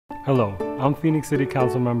Hello, I'm Phoenix City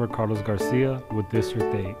Council Member Carlos Garcia with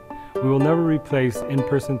District 8. We will never replace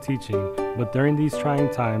in-person teaching, but during these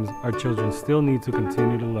trying times, our children still need to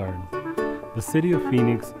continue to learn. The City of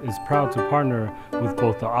Phoenix is proud to partner with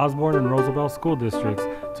both the Osborn and Roosevelt school districts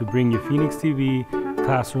to bring you PHXTV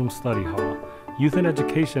Classroom Study Hall. Youth and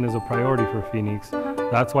education is a priority for Phoenix.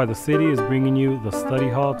 That's why the city is bringing you the study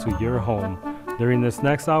hall to your home during this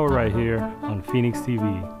next hour right here on Phoenix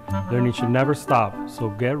TV. Learning should never stop, so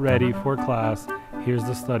get ready for class. Here's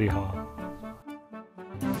the study hall.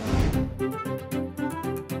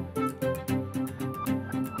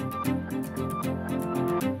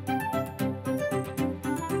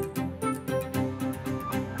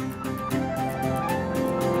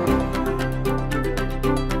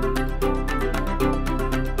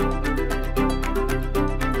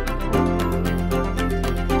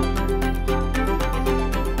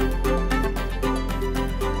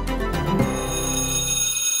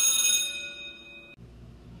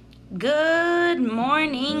 Good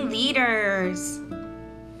morning, leaders.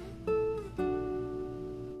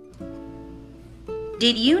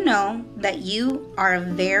 Did you know that you are a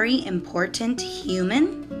very important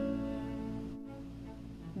human?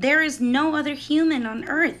 There is no other human on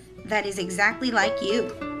earth that is exactly like you.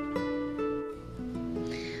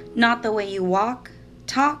 Not the way you walk,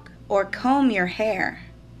 talk, or comb your hair,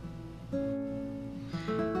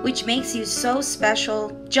 which makes you so special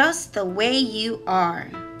just the way you are.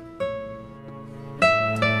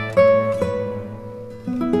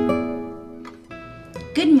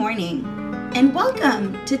 Good morning, and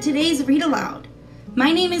welcome to today's Read Aloud.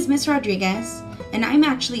 My name is Miss Rodriguez, and I'm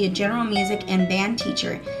actually a general music and band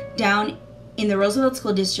teacher down in the Roosevelt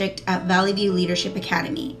School District at Valley View Leadership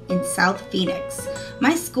Academy in South Phoenix.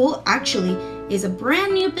 My school actually is a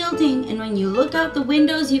brand new building, and when you look out the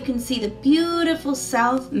windows, you can see the beautiful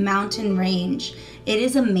South Mountain Range. It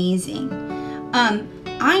is amazing.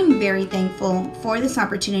 I'm very thankful for this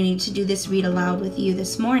opportunity to do this Read Aloud with you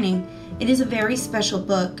this morning. It is a very special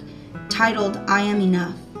book titled I Am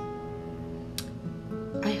Enough.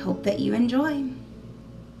 I hope that you enjoy.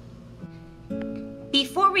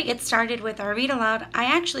 Before we get started with our Read Aloud, I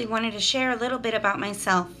actually wanted to share a little bit about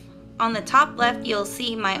myself. On the top left, you'll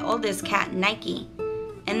see my oldest cat, Nike.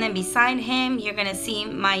 And then beside him, you're going to see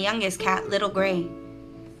my youngest cat, Little Gray.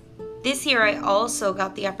 This year, I also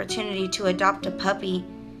got the opportunity to adopt a puppy,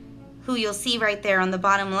 who you'll see right there on the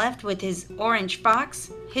bottom left with his orange fox.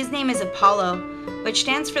 His name is Apollo, which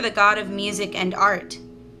stands for the god of music and art.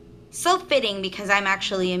 So fitting because I'm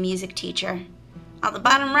actually a music teacher. On the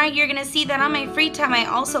bottom right, you're gonna see that on my free time, I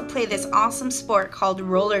also play this awesome sport called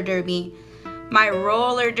roller derby. My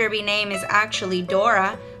roller derby name is actually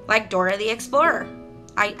Dora, like Dora the Explorer.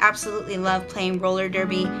 I absolutely love playing roller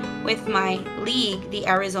derby with my league, the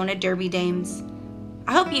Arizona Derby Dames.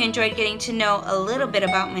 I hope you enjoyed getting to know a little bit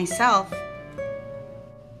about myself.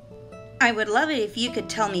 I would love it if you could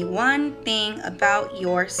tell me one thing about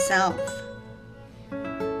yourself.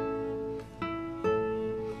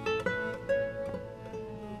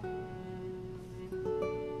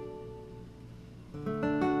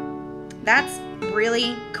 That's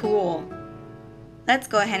really cool. Let's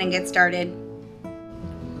go ahead and get started.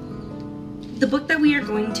 The book that we are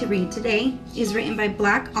going to read today is written by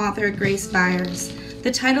Black author Grace Byers.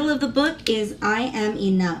 The title of the book is I Am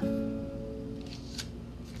Enough.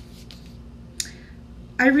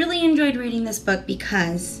 I really enjoyed reading this book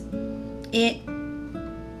because it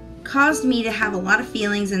caused me to have a lot of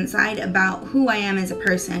feelings inside about who I am as a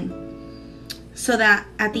person. So that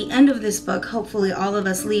at the end of this book, hopefully all of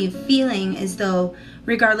us leave feeling as though,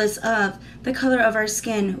 regardless of the color of our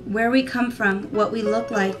skin, where we come from, what we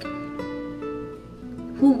look like,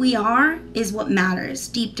 who we are is what matters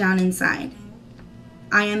deep down inside.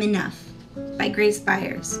 I Am Enough by Grace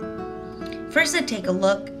Byers. First, let's take a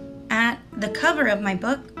look at the cover of my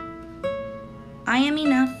book. I Am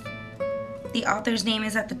Enough. The author's name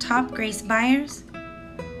is at the top, Grace Byers.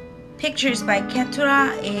 Pictures by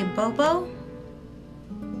Keturah A. Bobo.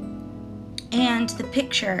 And the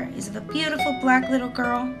picture is of a beautiful black little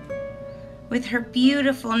girl with her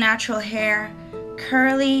beautiful natural hair,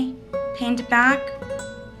 curly, pinned back,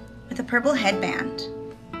 with a purple headband.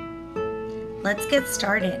 Let's get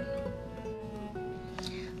started.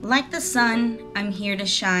 Like the sun, I'm here to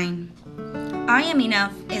shine. I Am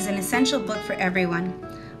Enough is an essential book for everyone.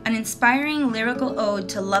 An inspiring lyrical ode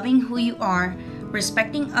to loving who you are,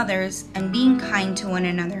 respecting others, and being kind to one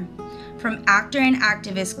another. From actor and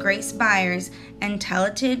activist Grace Byers and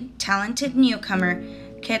talented newcomer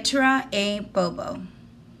Keturah A. Bobo.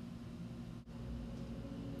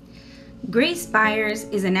 Grace Byers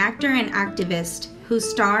is an actor and activist who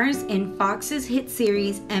stars in Fox's hit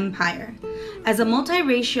series Empire. As a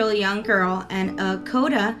multiracial young girl and a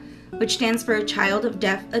CODA, which stands for Child of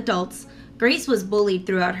Deaf Adults, Grace was bullied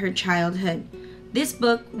throughout her childhood. This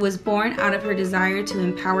book was born out of her desire to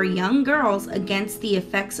empower young girls against the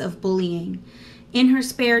effects of bullying. In her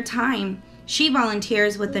spare time, she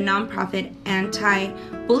volunteers with the nonprofit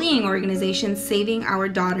anti-bullying organization Saving Our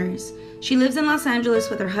Daughters. She lives in Los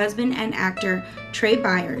Angeles with her husband and actor Trey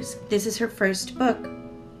Byers. This is her first book.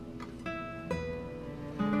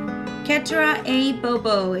 Ketra A.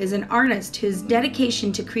 Bobo is an artist whose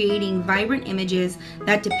dedication to creating vibrant images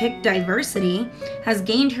that depict diversity has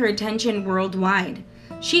gained her attention worldwide.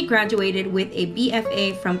 She graduated with a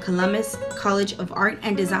BFA from Columbus College of Art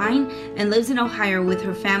and Design and lives in Ohio with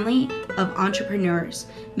her family of entrepreneurs.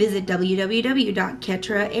 Visit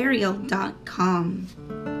www.ketraariel.com.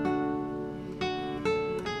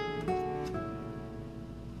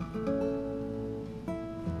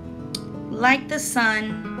 Like the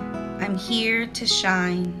sun, I'm here to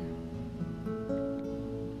shine.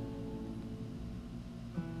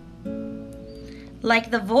 Like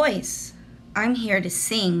the voice, I'm here to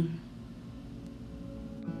sing.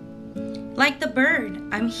 Like the bird,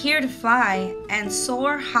 I'm here to fly and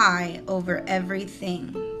soar high over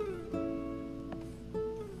everything.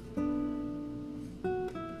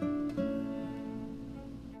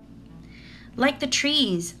 Like the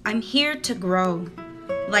trees, I'm here to grow.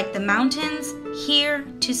 Like the mountains, here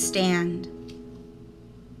to stand.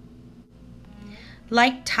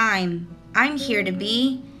 Like time, I'm here to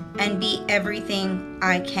be and be everything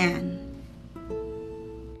I can.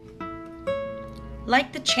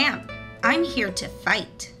 Like the champ, I'm here to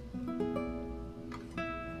fight.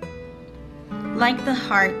 Like the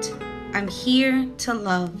heart, I'm here to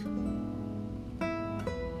love.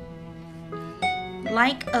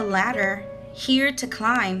 Like a ladder, here to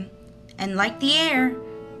climb, and like the air,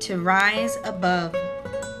 to rise above.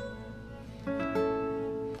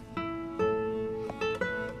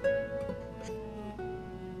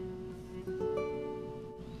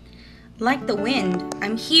 Like the wind,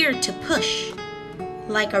 I'm here to push.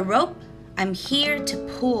 Like a rope, I'm here to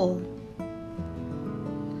pull.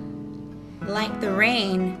 Like the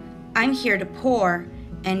rain, I'm here to pour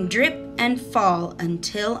and drip and fall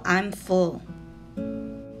until I'm full.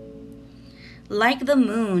 Like the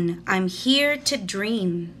moon, I'm here to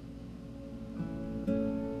dream.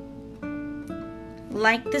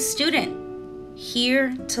 Like the student,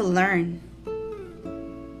 here to learn.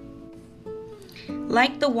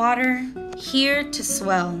 Like the water, here to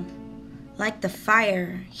swell. Like the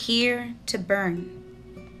fire, here to burn.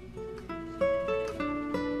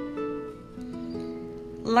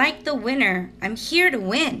 Like the winner, I'm here to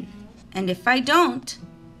win. And if I don't,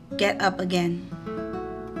 get up again.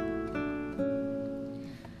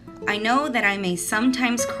 I know that I may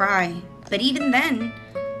sometimes cry, but even then,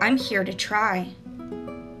 I'm here to try.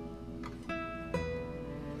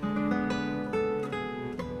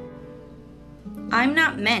 I'm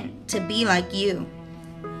not meant to be like you.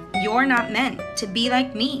 You're not meant to be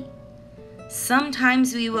like me.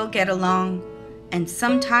 Sometimes we will get along, and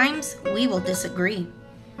sometimes we will disagree.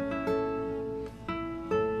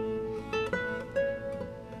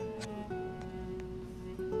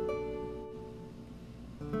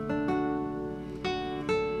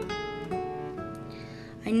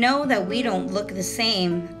 I know that we don't look the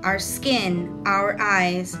same, our skin, our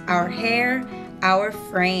eyes, our hair, our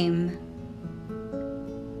frame.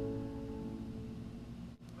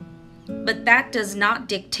 But that does not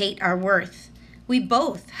dictate our worth. We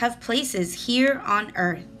both have places here on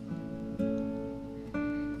earth.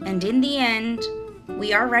 And in the end,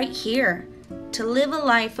 we are right here to live a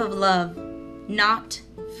life of love, not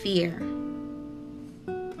fear.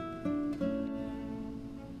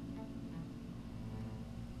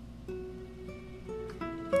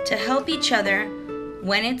 To help each other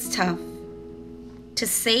when it's tough, to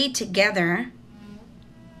say together,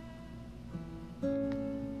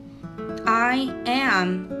 I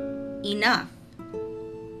am enough.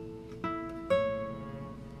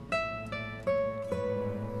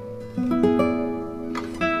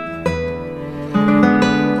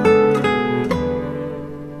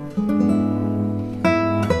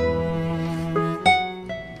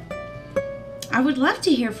 I would love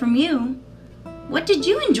to hear from you. What did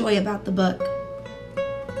you enjoy about the book?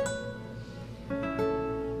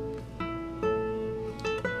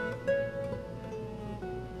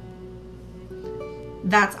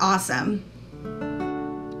 That's awesome.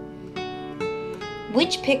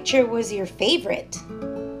 Which picture was your favorite?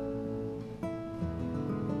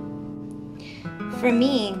 For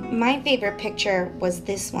me, my favorite picture was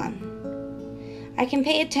this one. I can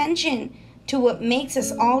pay attention to what makes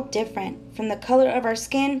us all different, from the color of our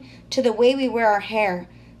skin to the way we wear our hair.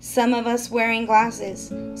 Some of us wearing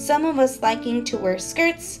glasses, some of us liking to wear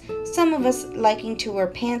skirts, some of us liking to wear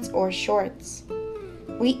pants or shorts.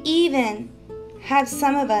 We even have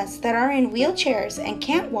some of us that are in wheelchairs and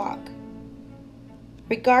can't walk.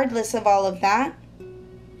 Regardless of all of that,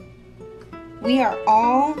 we are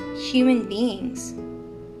all human beings.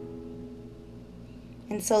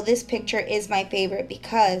 And so this picture is my favorite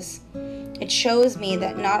because it shows me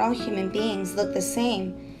that not all human beings look the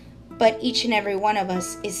same, but each and every one of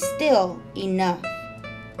us is still enough.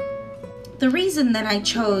 The reason that I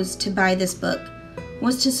chose to buy this book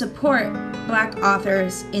was to support Black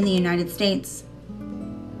authors in the United States.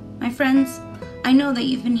 My friends, I know that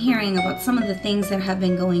you've been hearing about some of the things that have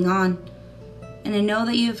been going on, and I know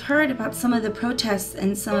that you've heard about some of the protests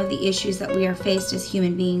and some of the issues that we are faced as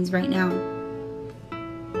human beings right now.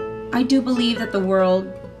 I do believe that the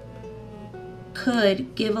world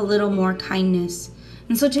could give a little more kindness.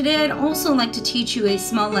 And so today I'd also like to teach you a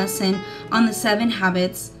small lesson on the 7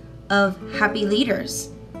 habits of happy leaders.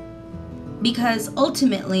 Because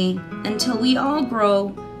ultimately, until we all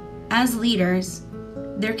grow as leaders,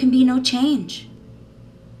 there can be no change.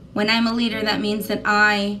 When I'm a leader, that means that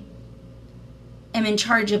I am in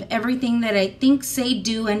charge of everything that I think, say,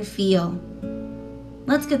 do, and feel.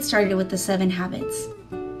 Let's get started with the 7 habits.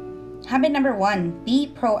 Habit number 1,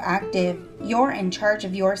 be proactive. You're in charge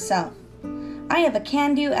of yourself. I have a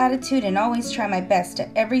can-do attitude and always try my best at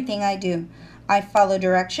everything I do. I follow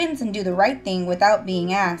directions and do the right thing without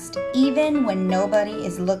being asked, even when nobody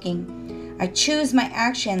is looking. I choose my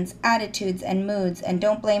actions, attitudes, and moods and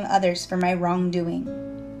don't blame others for my wrongdoing.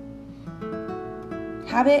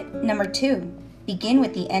 Habit number 2, begin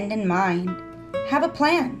with the end in mind. Have a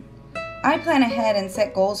plan. I plan ahead and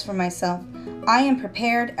set goals for myself. I am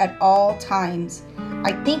prepared at all times.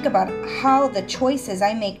 I think about how the choices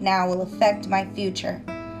I make now will affect my future.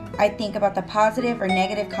 I think about the positive or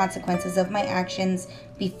negative consequences of my actions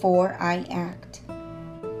before I act.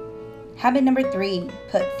 Habit number 3,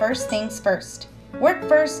 put first things first. Work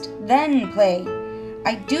first, then play.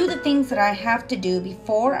 I do the things that I have to do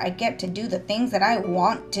before I get to do the things that I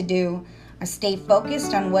want to do. I stay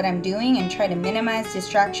focused on what I'm doing and try to minimize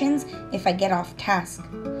distractions if I get off task.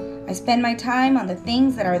 I spend my time on the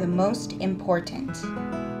things that are the most important.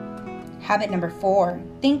 Habit number 4,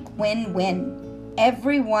 think win-win.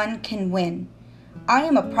 Everyone can win. I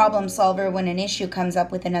am a problem solver when an issue comes up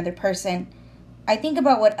with another person. I think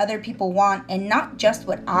about what other people want and not just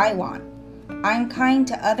what I want. I'm kind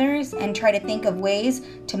to others and try to think of ways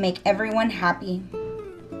to make everyone happy.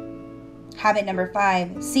 Habit number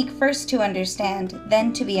 5, seek first to understand,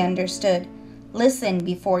 then to be understood. Listen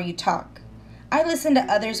before you talk. I listen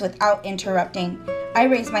to others without interrupting. I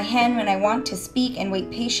raise my hand when I want to speak and wait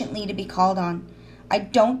patiently to be called on. I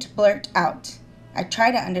don't blurt out. I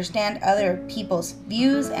try to understand other people's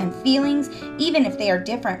views and feelings, even if they are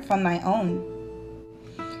different from my own.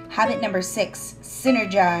 Habit number 6,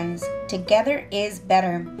 synergize. Together is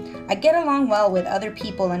better. I get along well with other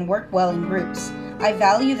people and work well in groups. I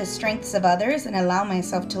value the strengths of others and allow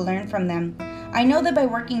myself to learn from them. I know that by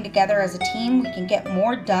working together as a team, we can get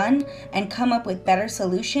more done and come up with better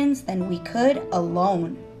solutions than we could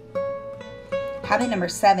alone. Habit number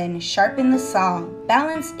 7, sharpen the saw.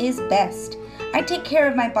 Balance is best. I take care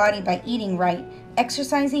of my body by eating right,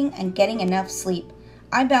 exercising, and getting enough sleep.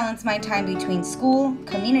 I balance my time between school,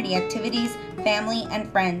 community activities, family, and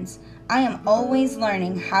friends. I am always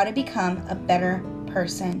learning how to become a better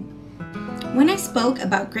person. When I spoke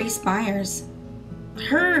about Grace Byers,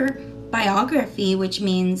 her biography, which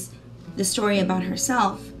means the story about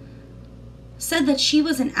herself, said that she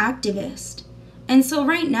was an activist. And so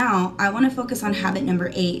right now, I want to focus on habit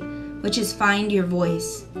number 8, which is find your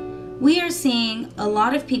voice. We are seeing a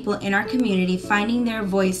lot of people in our community finding their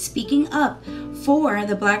voice, speaking up for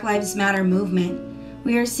the Black Lives Matter movement.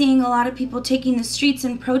 We are seeing a lot of people taking the streets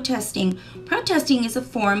and protesting. Protesting is a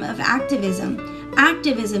form of activism.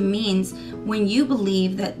 Activism means when you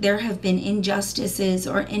believe that there have been injustices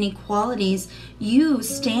or inequalities, you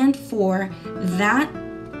stand for that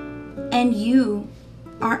and you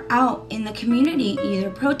are out in the community either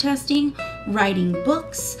protesting, writing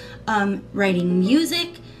books, writing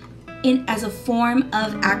music as a form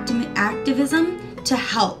of activism to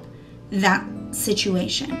help that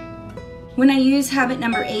situation. When I use habit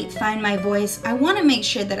number 8, find my voice, I want to make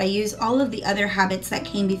sure that I use all of the other habits that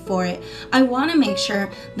came before it. I want to make sure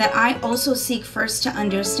that I also seek first to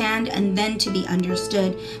understand and then to be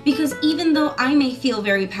understood. Because even though I may feel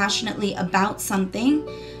very passionately about something,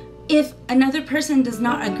 if another person does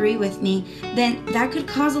not agree with me, then that could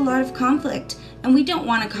cause a lot of conflict. And we don't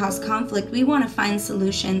want to cause conflict. We want to find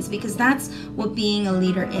solutions because that's what being a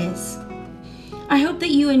leader is. I hope that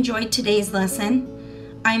you enjoyed today's lesson.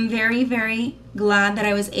 I'm very, very glad that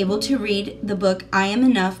I was able to read the book I Am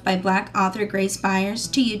Enough by Black author Grace Byers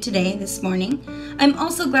to you today, this morning. I'm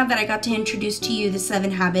also glad that I got to introduce to you the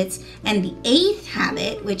 7 habits and the 8th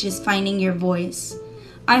habit, which is finding your voice.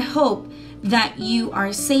 I hope that you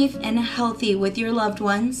are safe and healthy with your loved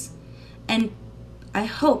ones, and I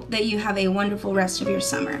hope that you have a wonderful rest of your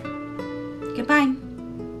summer. Goodbye.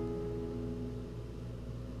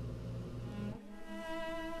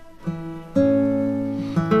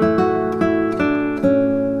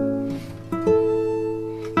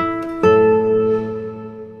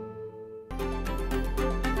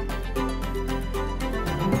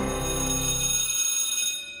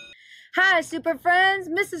 Hi, super friends.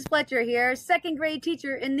 Mrs. Fletcher here, 2nd grade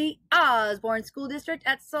teacher in the Osborn School District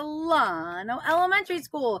at Solano Elementary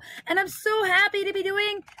School. And I'm so happy to be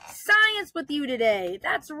doing science with you today.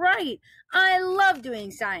 That's right. I love doing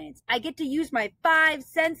science. I get to use my 5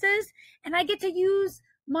 senses, and I get to use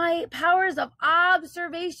my powers of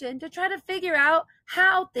observation to try to figure out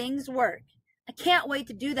how things work. I can't wait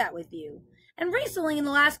to do that with you. And recently, in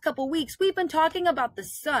the last couple weeks, we've been talking about the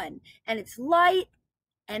sun and its light,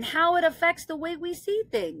 and how it affects the way we see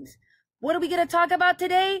things. What are we going to talk about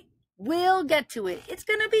today? We'll get to it. It's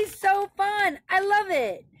going to be so fun. I love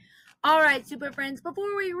it. All right, super friends,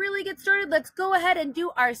 before we really get started, let's go ahead and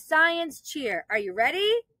do our science cheer. Are you ready?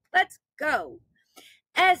 Let's go.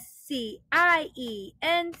 S-C-I-E-N-C-E,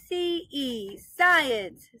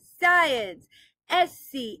 science, science.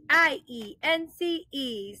 S-C-I-E-N-C-E,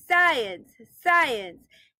 science, science.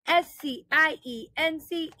 S-C-I-E-N-C-E,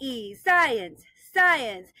 science,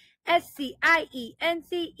 science.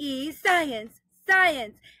 S-C-I-E-N-C-E, science,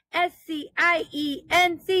 science. S-C-I-E-N-C-E,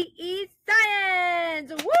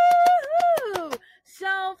 science. Woohoo!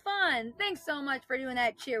 So fun. Thanks so much for doing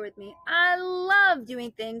that cheer with me. I love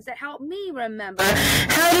doing things that help me remember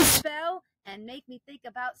how to spell and make me think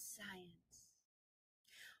about science.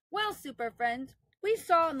 Well, super friends, we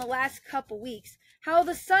saw in the last couple weeks how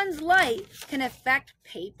the sun's light can affect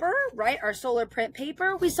paper, right? Our solar print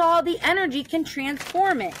paper. We saw the energy can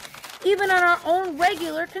transform it, even on our own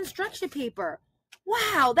regular construction paper.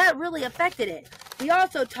 Wow, that really affected it. We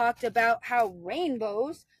also talked about how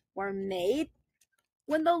rainbows were made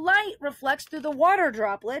when the light reflects through the water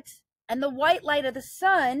droplets and the white light of the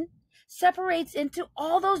sun separates into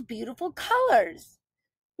all those beautiful colors.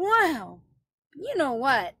 Wow. You know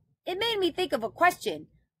what? It made me think of a question.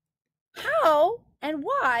 How and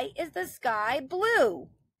why is the sky blue?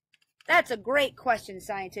 That's a great question,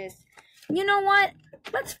 scientists. You know what?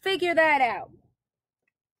 Let's figure that out.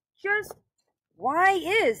 Just why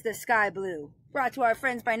is the sky blue? Brought to our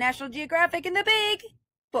friends by National Geographic in the Big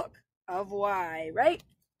Book of Why, right?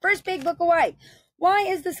 First big book of why. Why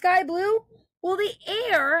is the sky blue? Well, the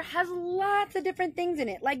air has lots of different things in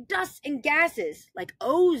it, like dust and gases, like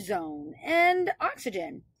ozone and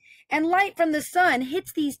oxygen. And light from the sun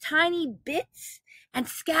hits these tiny bits and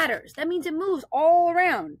scatters. That means it moves all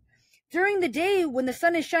around. During the day, when the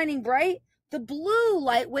sun is shining bright, the blue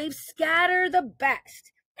light waves scatter the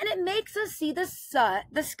best, and it makes us see the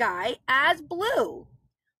sky as blue.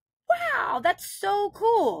 Wow, that's so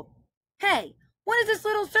cool. Hey, what does this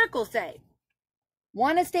little circle say?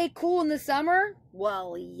 Want to stay cool in the summer?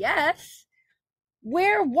 Well, yes.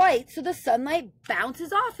 Wear white so the sunlight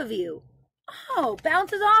bounces off of you. Oh,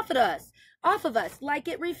 bounces off of us like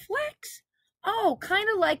it reflects. Oh, kind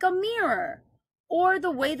of like a mirror. Or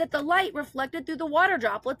the way that the light reflected through the water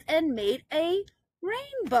droplets and made a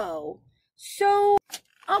rainbow. So,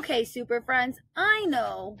 okay, super friends, I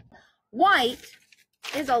know white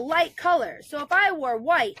is a light color. So if I wore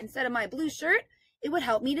white instead of my blue shirt, it would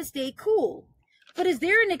help me to stay cool. But is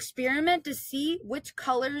there an experiment to see which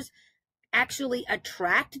colors actually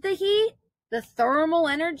attract the heat? The thermal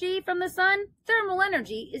energy from the sun? Thermal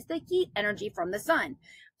energy is the heat energy from the sun.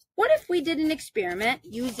 What if we did an experiment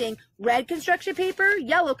using red construction paper,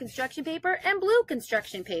 yellow construction paper, and blue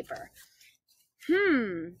construction paper?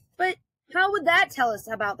 But how would that tell us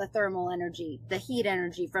about the thermal energy, the heat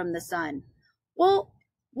energy from the sun? Well,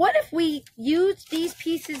 what if we used these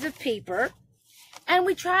pieces of paper and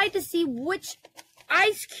we tried to see which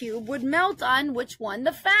ice cube would melt on which one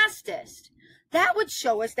the fastest? That would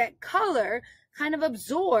show us that color kind of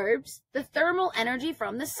absorbs the thermal energy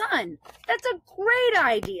from the sun. That's a great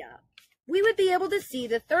idea. We would be able to see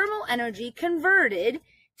the thermal energy converted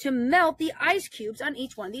to melt the ice cubes on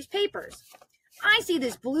each one of these papers. I see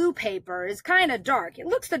this blue paper is kind of dark. It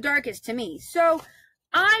looks the darkest to me. So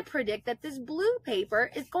I predict that this blue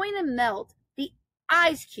paper is going to melt the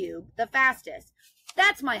ice cube the fastest.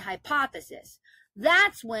 That's my hypothesis.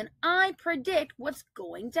 That's when I predict what's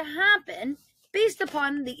going to happen based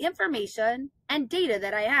upon the information and data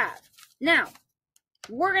that I have. Now,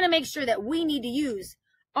 we're going to make sure that we need to use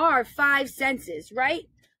our 5 senses, right?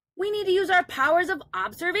 We need to use our powers of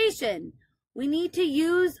observation. We need to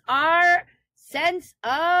use our sense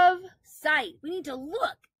of sight. We need to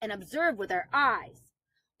look and observe with our eyes.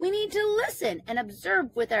 We need to listen and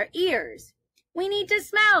observe with our ears. We need to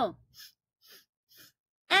smell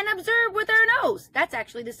and observe with our nose. That's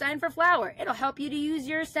actually the sign for flower. It'll help you to use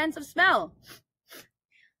your sense of smell.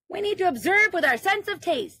 We need to observe with our sense of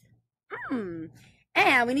taste.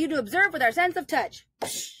 And we need to observe with our sense of touch.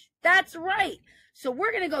 That's right. So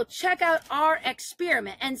we're going to go check out our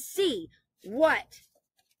experiment and see what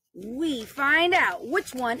we find out.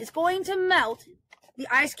 Which one is going to melt the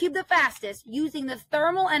ice cube the fastest using the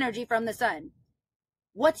thermal energy from the sun.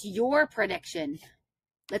 What's your prediction?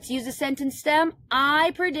 Let's use the sentence stem.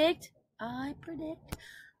 I predict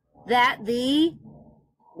that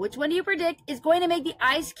which one do you predict is going to make the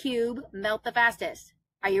ice cube melt the fastest?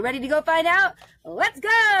 Are you ready to go find out? Let's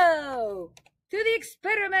go to the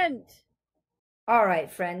experiment. All right,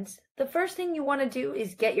 friends. The first thing you want to do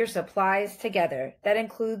is get your supplies together. That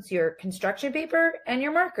includes your construction paper and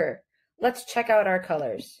your marker. Let's check out our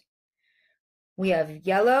colors. We have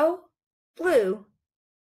yellow, blue,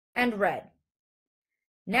 and red.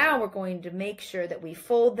 Now we're going to make sure that we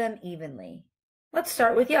fold them evenly. Let's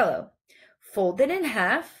start with yellow. Fold it in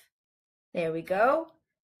half. There we go.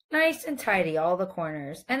 Nice and tidy, all the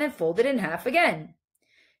corners. And then fold it in half again.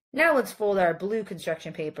 Now let's fold our blue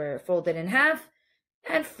construction paper. Fold it in half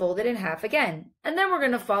and fold it in half again. And then we're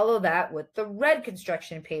going to follow that with the red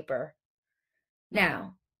construction paper.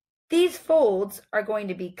 Now, these folds are going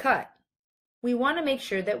to be cut. We want to make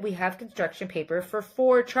sure that we have construction paper for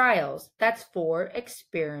 4 trials. That's 4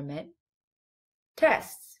 experiment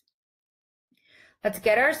tests. Let's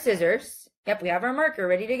get our scissors. Yep, we have our marker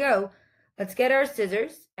ready to go. Let's get our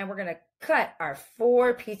scissors and we're going to cut our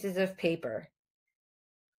 4 pieces of paper.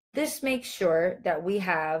 This makes sure that we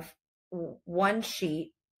have 1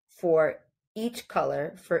 sheet for each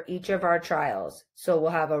color for each of our trials. So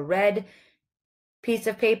we'll have a red piece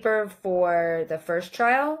of paper for the first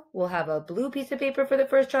trial, we'll have a blue piece of paper for the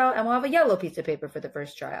first trial, and we'll have a yellow piece of paper for the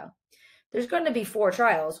first trial. There's going to be 4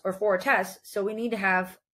 trials or 4 tests, so we need to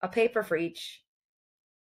have a paper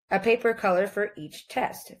color for each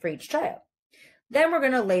test, for each trial. Then we're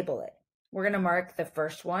going to label it. We're going to mark the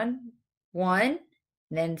first one, 1,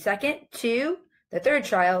 then second, 2, the third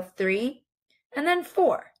trial, 3, and then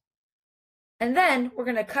 4. And then we're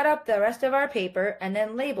going to cut up the rest of our paper and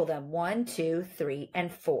then label them 1, 2, 3,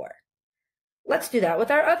 and 4. Let's do that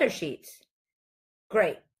with our other sheets.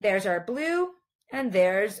 Great. There's our blue and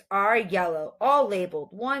there's our yellow, all labeled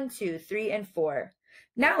 1, 2, 3, and 4.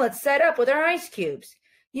 Now let's set up with our ice cubes.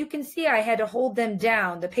 You can see I had to hold them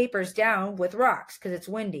down, the papers down with rocks because it's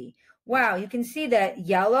windy. Wow, you can see that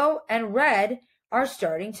yellow and red are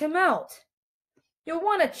starting to melt. You'll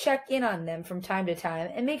want to check in on them from time to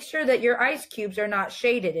time and make sure that your ice cubes are not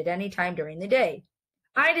shaded at any time during the day.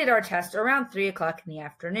 I did our test around 3 o'clock in the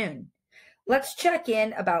afternoon. Let's check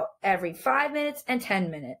in about every 5 minutes and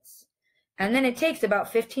 10 minutes. And then it takes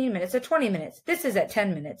about 15 minutes or 20 minutes. This is at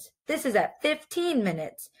 10 minutes. This is at 15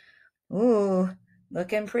 minutes. Ooh,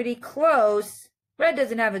 looking pretty close. Red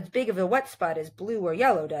doesn't have as big of a wet spot as blue or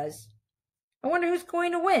yellow does. I wonder who's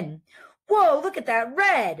going to win. Whoa, look at that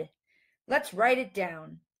red. Let's write it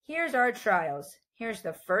down. Here's our trials. Here's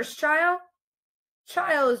the first trial.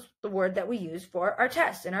 Trial is the word that we use for our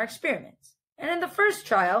tests and our experiments. And in the first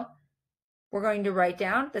trial, we're going to write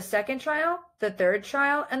down the second trial, the third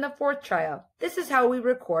trial, and the fourth trial. This is how we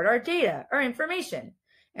record our data, our information.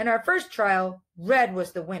 In our first trial, red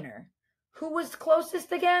was the winner. Who was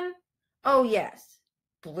closest again? Oh yes,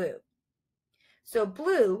 blue. So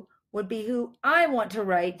blue would be who I want to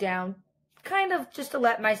write down, kind of just to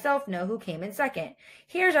let myself know who came in second.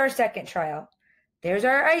 Here's our second trial. There's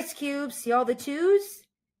our ice cubes. See all the 2s?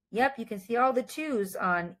 Yep, you can see all the 2s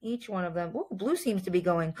on each one of them. Ooh, blue seems to be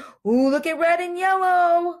going. Ooh, look at red and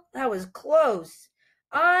yellow. That was close.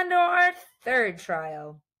 On to our third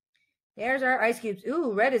trial. There's our ice cubes.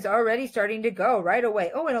 Ooh, red is already starting to go right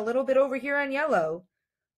away. Oh, and a little bit over here on yellow.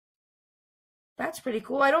 That's pretty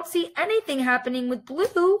cool. I don't see anything happening with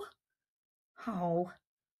blue. Oh,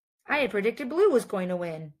 I had predicted blue was going to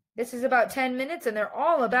win. This is about 10 minutes and they're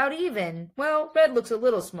all about even. Well, red looks a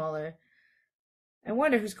little smaller. I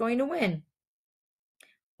wonder who's going to win.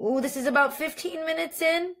 Ooh, this is about 15 minutes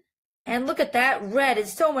in. And look at that. Red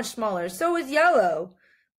is so much smaller. So is yellow.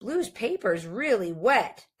 Blue's paper is really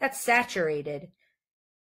wet. That's saturated.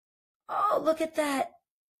 Oh, look at that.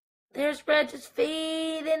 There's red just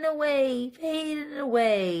fading away, fading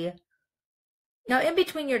away. Now, in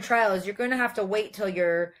between your trials, you're going to have to wait till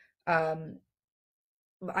your, I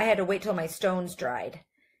had to wait till my stones dried,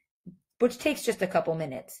 which takes just a couple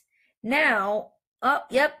minutes. Now, oh,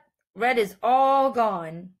 yep, red is all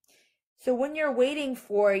gone. So when you're waiting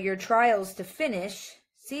for your trials to finish,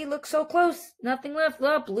 see, look so close, nothing left.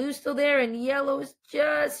 Oh, blue's still there and yellow is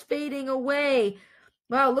just fading away.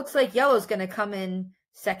 Well, looks like yellow's going to come in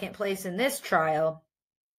second place in this trial.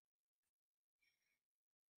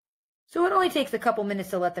 So it only takes a couple minutes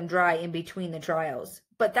to let them dry in between the trials.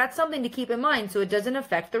 But that's something to keep in mind so it doesn't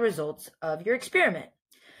affect the results of your experiment.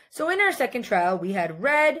 So in our second trial, we had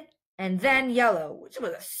red and then yellow, which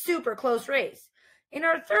was a super close race. In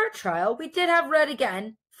our third trial, we did have red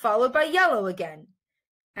again, followed by yellow again.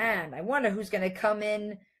 And I wonder who's going to come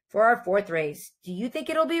in for our fourth race. Do you think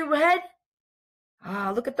it'll be red?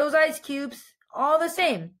 Ah, look at those ice cubes, all the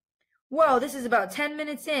same. Whoa, this is about 10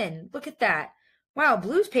 minutes in. Look at that. Wow,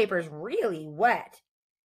 blue's paper is really wet.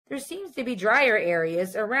 There seems to be drier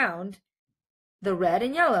areas around the red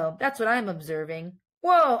and yellow. That's what I'm observing.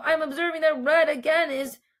 Whoa, I'm observing that red again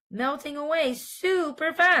is melting away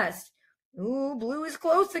super fast. Ooh, blue is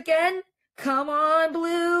close again. Come on,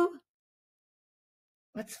 blue.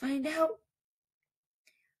 Let's find out.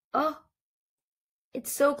 Oh,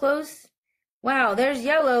 it's so close. Wow, there's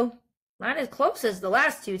yellow. Not as close as the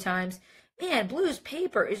last two times. Man, blue's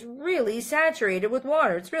paper is really saturated with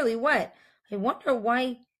water. It's really wet. I wonder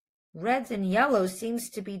why reds and yellows seems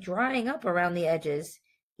to be drying up around the edges,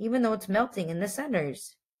 even though it's melting in the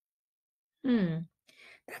centers.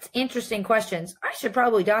 That's interesting questions. I should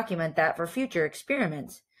probably document that for future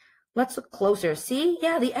experiments. Let's look closer. See?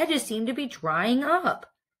 Yeah, the edges seem to be drying up,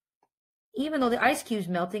 even though the ice cube's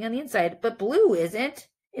melting on the inside, but blue isn't.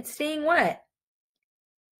 It's staying wet.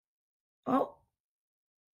 Oh,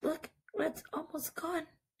 look, red's almost gone,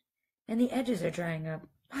 and the edges are drying up.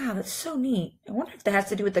 Wow, that's so neat. I wonder if that has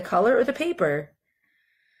to do with the color or the paper.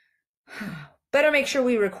 Better make sure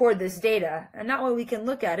we record this data, and that way we can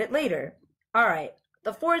look at it later. All right,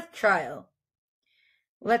 the fourth trial.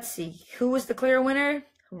 Let's see, who was the clear winner?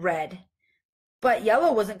 Red. But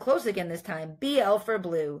yellow wasn't close again this time. BL for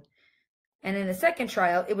blue. And in the second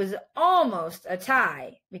trial, it was almost a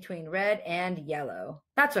tie between red and yellow.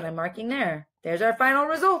 That's what I'm marking there. There's our final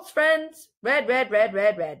results, friends. Red, red, red,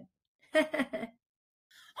 red, red.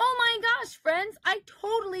 Oh my gosh, friends, I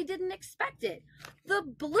totally didn't expect it. The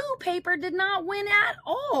blue paper did not win at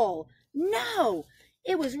all. No,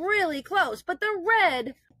 it was really close, but the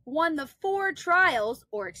red won the 4 trials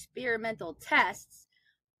or experimental tests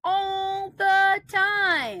all the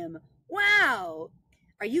time. Wow.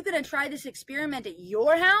 Are you going to try this experiment at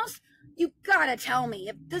your house? You gotta tell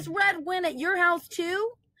me, does red win at your house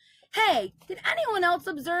too? Hey, did anyone else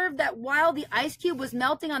observe that while the ice cube was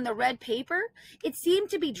melting on the red paper, it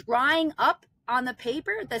seemed to be drying up on the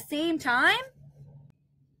paper at the same time?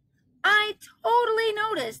 I totally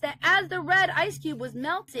noticed that as the ice cube was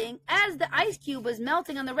melting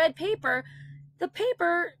on the red paper, the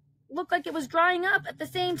paper looked like it was drying up at the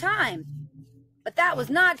same time. But that was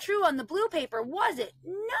not true on the blue paper, was it?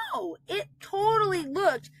 No, it totally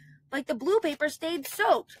looked like the blue paper stayed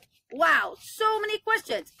soaked. Wow, so many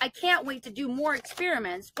questions. I can't wait to do more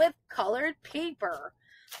experiments with colored paper.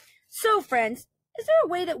 So, friends, is there a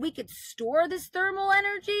way that we could store this thermal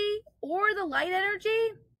energy or the light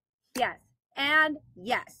energy? Yes, and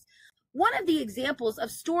yes. One of the examples of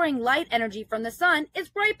storing light energy from the sun is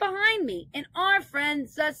right behind me, and our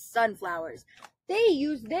friends, the sunflowers. They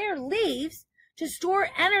use their leaves to store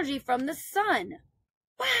energy from the sun.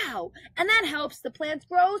 Wow, and that helps the plants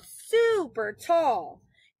grow super tall.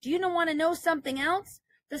 Do you want to know something else?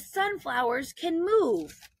 The sunflowers can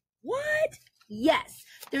move. What? Yes,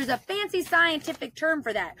 there's a fancy scientific term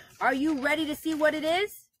for that. Are you ready to see what it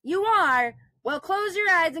is? You are. Well, close your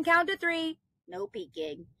eyes and count to 3. No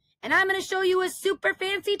peeking. And I'm going to show you a super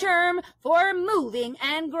fancy term for moving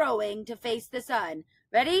and growing to face the sun.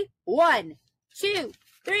 Ready? 1, 2,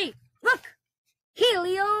 3. Look!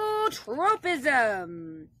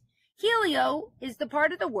 Heliotropism. Helio is the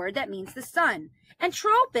part of the word that means the sun, and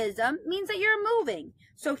tropism means that you're moving.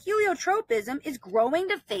 So heliotropism is growing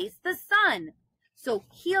to face the sun. So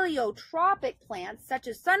heliotropic plants, such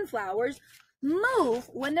as sunflowers, move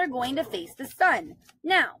when they're going to face the sun.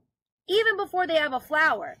 Now, even before they have a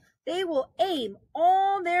flower, they will aim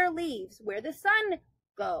all their leaves where the sun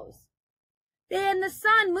goes. Then the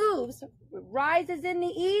sun moves, rises in the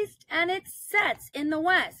east, and it sets in the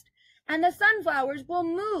west. And the sunflowers will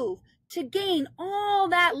move to gain all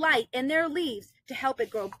that light in their leaves to help it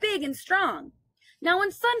grow big and strong. Now,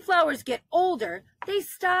 when sunflowers get older, they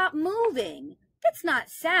stop moving. That's not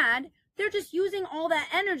sad. They're just using all that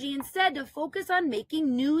energy instead to focus on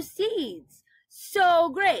making new seeds. So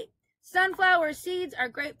great. Sunflower seeds are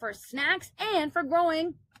great for snacks and for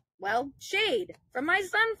growing, well, shade from my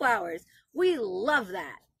sunflowers. We love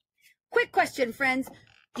that. Quick question, friends.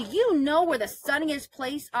 Do you know where the sunniest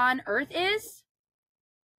place on Earth is?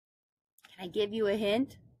 Can I give you a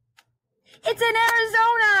hint? It's in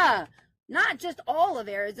Arizona! Not just all of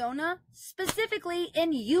Arizona, specifically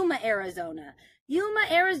in Yuma, Arizona. Yuma,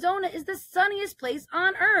 Arizona is the sunniest place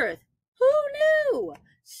on Earth. Who knew?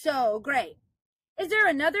 So great. Is there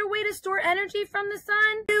another way to store energy from the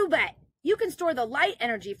sun? You bet. You can store the light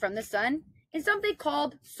energy from the sun in something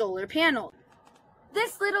called solar panels.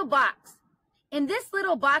 In this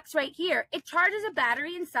little box right here, it charges a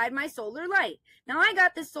battery inside my solar light. Now I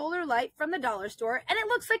got this solar light from the dollar store and it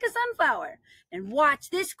looks like a sunflower. And watch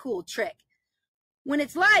this cool trick. When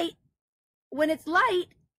it's light,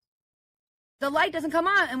 the light doesn't come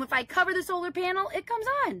on. And if I cover the solar panel, it comes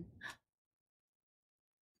on.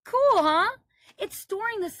 Cool, huh? It's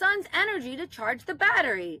storing the sun's energy to charge the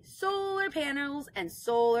battery. Solar panels and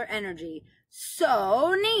solar energy.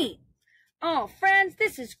 So neat. Oh, friends,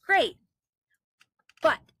 this is great.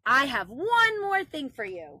 But I have one more thing for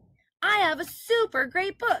you. I have a super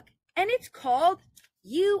great book, and it's called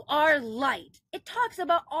You Are Light. It talks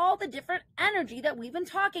about all the different energy that we've been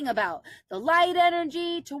talking about. The light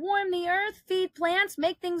energy to warm the earth, feed plants,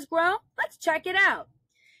 make things grow. Let's check it out.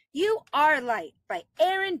 You Are Light by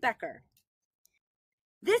Aaron Becker.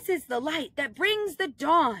 This is the light that brings the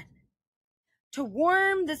dawn to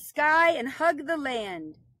warm the sky and hug the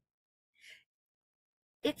land.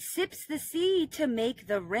 It sips the sea to make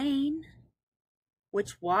the rain,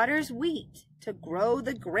 which waters wheat to grow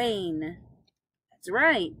the grain. That's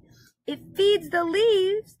right. It feeds the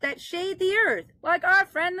leaves that shade the earth, like our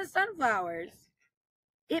friend the sunflowers.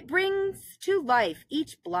 It brings to life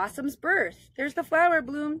each blossom's birth. There's the flower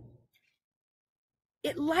bloom.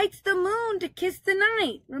 It lights the moon to kiss the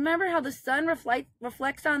night. Remember how the sun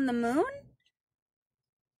reflects on the moon?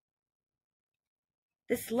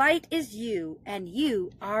 This light is you, and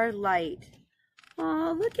you are light.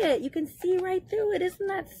 Oh, look at it. You can see right through it. Isn't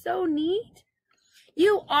that so neat?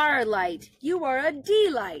 You are light. You are a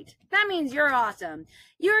delight. That means you're awesome.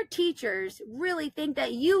 Your teachers really think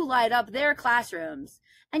that you light up their classrooms,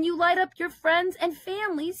 and you light up your friends and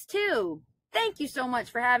families too. Thank you so much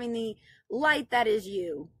for having the light that is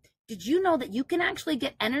you. Did you know that you can actually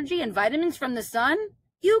get energy and vitamins from the sun?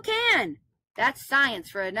 You can. That's science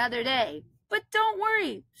for another day. But don't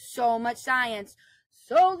worry, so much science,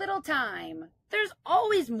 so little time. There's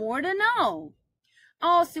always more to know.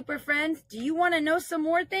 Oh, super friends, do you want to know some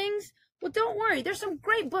more things? Well, don't worry, there's some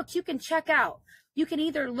great books you can check out. You can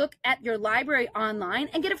either look at your library online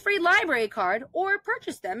and get a free library card or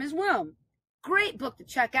purchase them as well. Great book to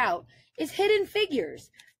check out is Hidden Figures.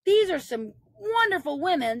 These are some wonderful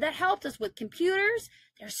women that helped us with computers.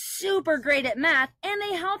 They're super great at math, and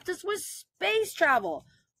they helped us with space travel.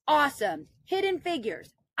 Awesome. Hidden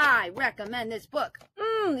Figures. I recommend this book.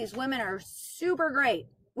 These women are super great.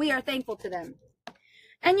 We are thankful to them.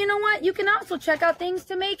 And you know what? You can also check out things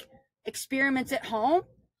to make experiments at home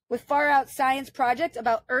with far out science projects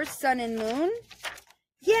about Earth, Sun, and Moon.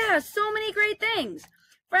 Yeah, so many great things.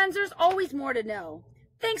 Friends, there's always more to know.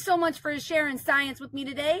 Thanks so much for sharing science with me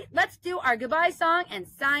today. Let's do our goodbye song and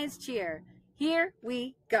science cheer. Here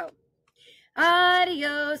we go.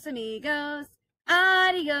 Adios, amigos.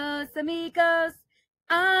 Adios, amigos.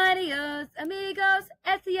 Adios, amigos.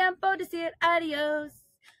 Es tiempo de decir adios.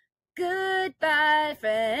 Goodbye,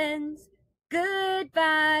 friends.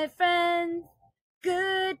 Goodbye, friends.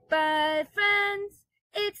 Goodbye, friends.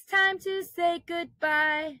 It's time to say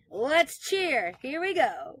goodbye. Let's cheer. Here we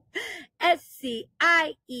go. S-C-I-E-N-C-E.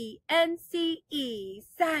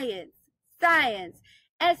 Science. Science.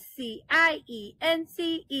 S-C-I-E-N-C-E.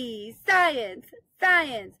 Science.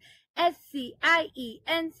 Science. S-C-I-E-N-C-E.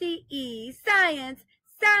 Science.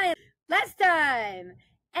 Science. Last time.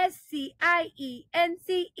 S-C-I-E-N-C-E.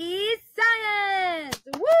 Science.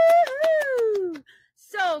 Woohoo!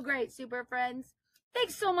 So great, super friends.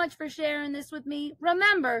 Thanks so much for sharing this with me.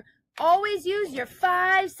 Remember, always use your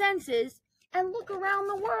 5 senses and look around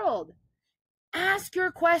the world. Ask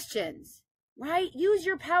your questions, right? Use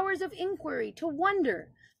your powers of inquiry to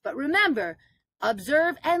wonder. But remember,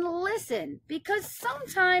 observe and listen, because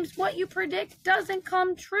sometimes what you predict doesn't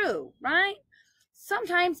come true, right?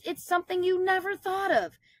 Sometimes it's something you never thought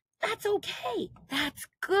of. That's okay. That's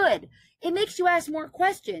good. It makes you ask more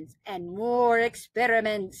questions and more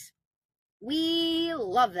experiments. We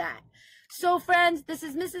love that. So friends, this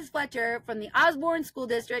is Mrs. Fletcher from the Osborn School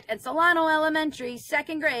District at Solano Elementary,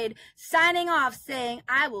 2nd grade, signing off saying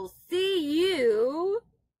I will see you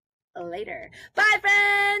later. Bye,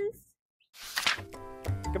 friends!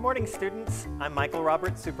 Good morning, students. I'm Michael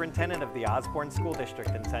Roberts, Superintendent of the Osborn School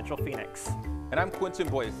District in Central Phoenix. And I'm Quentin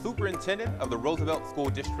Boyd, Superintendent of the Roosevelt School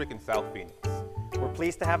District in South Phoenix. We're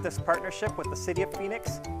pleased to have this partnership with the City of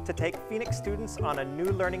Phoenix to take Phoenix students on a new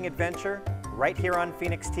learning adventure right here on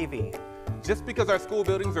Phoenix TV. Just because our school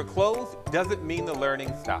buildings are closed doesn't mean the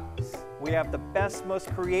learning stops. We have the best, most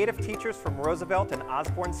creative teachers from Roosevelt and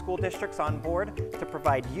Osborn school districts on board to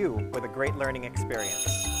provide you with a great learning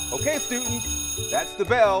experience. Okay, students, that's the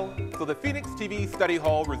bell, so the Phoenix TV study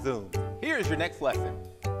hall resumes. Here's your next lesson.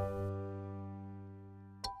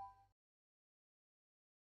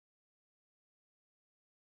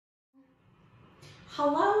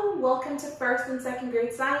 Hello, welcome to 1st and 2nd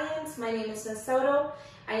grade science. My name is Ms. Soto.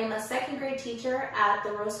 I am a 2nd grade teacher at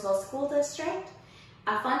the Roosevelt School District.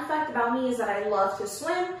 A fun fact about me is that I love to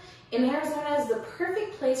swim, and Arizona is the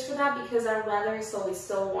perfect place for that because our weather is always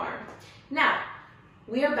so warm. Now,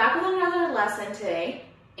 we are back with another lesson today,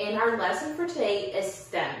 and our lesson for today is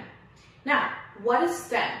STEM. Now, what is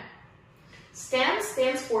STEM? STEM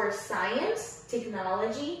stands for science,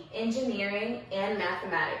 technology, engineering, and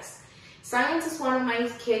mathematics. Science is one of my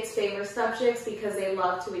kids' favorite subjects because they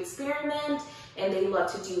love to experiment and they love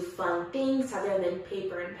to do fun things other than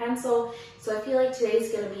paper and pencil. So I feel like today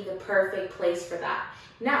is going to be the perfect place for that.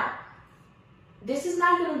 Now, this is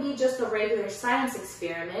not going to be just a regular science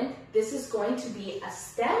experiment. This is going to be a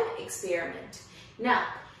STEM experiment. Now,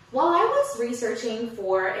 while I was researching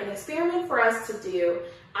for an experiment for us to do,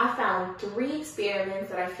 I found 3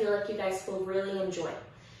 experiments that I feel like you guys will really enjoy.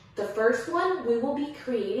 The first one, we will be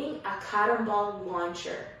creating a cotton ball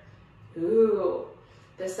launcher. Ooh.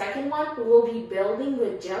 The second one, we will be building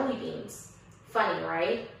with jelly beans. Funny,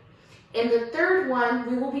 right? And the third one,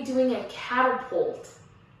 we will be doing a catapult.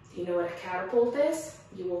 Do you know what a catapult is?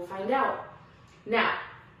 You will find out. Now,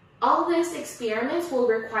 all these experiments will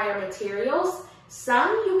require materials. Some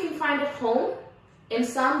you can find at home, and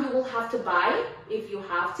some you will have to buy if you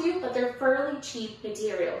have to, but they're fairly cheap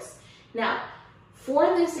materials. Now,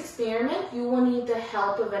 for this experiment, you will need the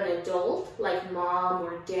help of an adult, like mom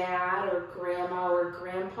or dad or grandma or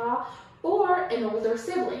grandpa, or an older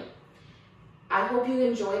sibling. I hope you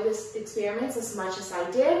enjoy this experiment as much as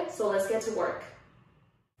I did, so let's get to work.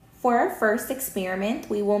 For our first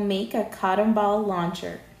experiment, we will make a cotton ball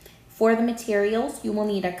launcher. For the materials, you will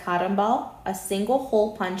need a cotton ball, a single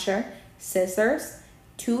hole puncher, scissors,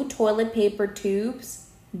 2 toilet paper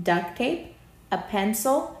tubes, duct tape, a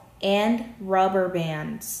pencil, and rubber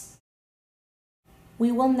bands.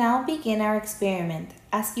 We will now begin our experiment.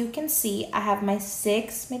 As you can see, I have my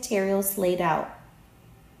 6 materials laid out.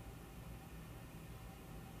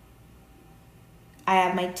 I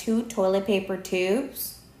have my 2 toilet paper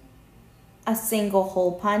tubes, a single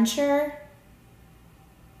hole puncher,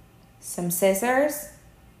 some scissors,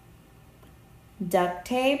 duct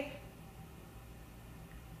tape,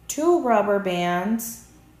 2 rubber bands,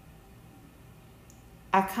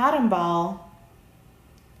 a cotton ball,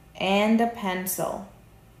 and a pencil.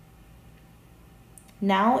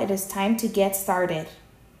 Now it is time to get started.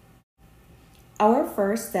 Our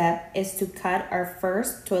first step is to cut our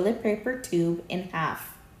first toilet paper tube in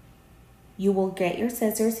half. You will get your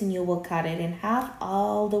scissors and you will cut it in half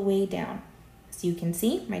all the way down. As you can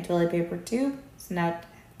see, my toilet paper tube is now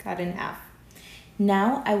cut in half.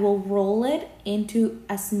 Now I will roll it into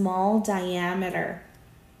a small diameter.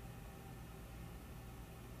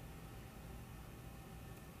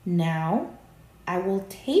 Now, I will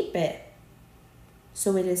tape it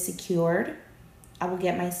so it is secured. I will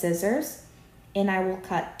get my scissors and I will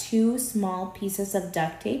cut 2 small pieces of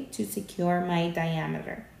duct tape to secure my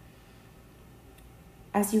diameter.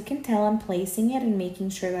 As you can tell, I'm placing it and making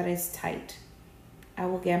sure that it's tight. I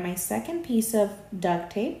will get my second piece of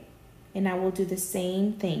duct tape and I will do the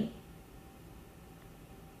same thing.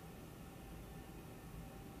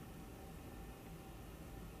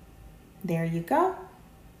 There you go.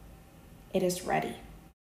 It is ready.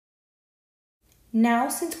 Now,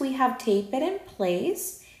 since we have taped it in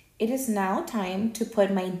place, it is now time to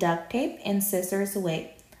put my duct tape and scissors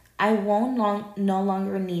away. I won't no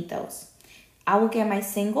longer need those. I will get my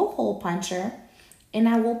single hole puncher and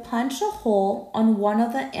I will punch a hole on one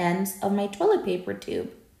of the ends of my toilet paper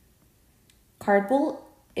tube. Cardboard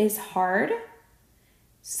is hard,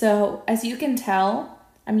 so as you can tell,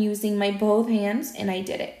 I'm using my both hands and I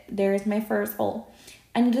did it. There is my first hole.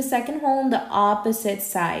 I need a second hole on the opposite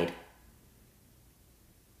side.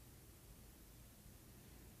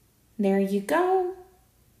 There you go.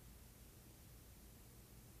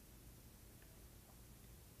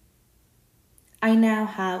 I now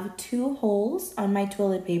have 2 holes on my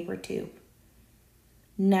toilet paper tube.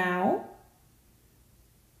 Now,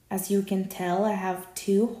 as you can tell, I have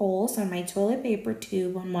 2 holes on my toilet paper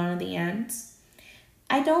tube on one of the ends.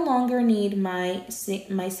 I no longer need my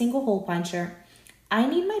single hole puncher. I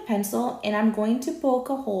need my pencil, and I'm going to poke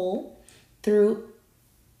a hole through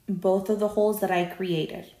both of the holes that I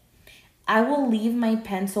created. I will leave my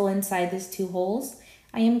pencil inside these 2 holes.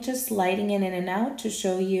 I am just sliding it in and out to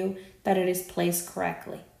show you that it is placed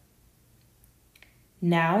correctly.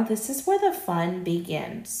 Now, this is where the fun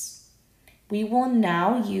begins. We will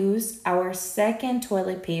now use our second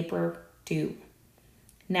toilet paper tube.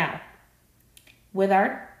 Now, with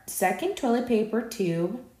our second toilet paper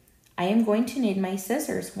tube, I am going to need my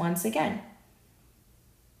scissors once again.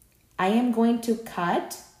 I am going to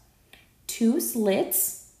cut 2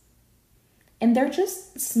 slits, and they're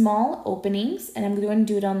just small openings, and I'm going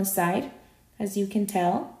to do it on the side. As you can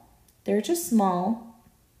tell, they're just small.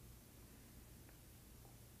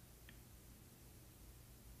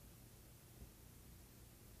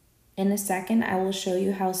 In a second, I will show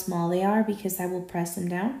you how small they are because I will press them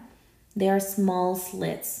down. They are small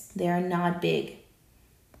slits. They are not big.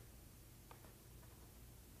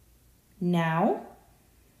 Now,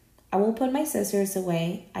 I will put my scissors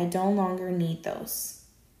away. I no longer need those.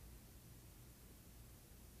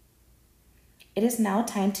 It is now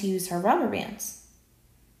time to use our rubber bands.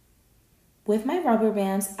 With my rubber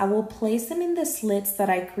bands, I will place them in the slits that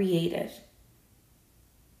I created.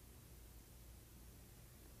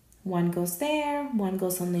 One goes there, one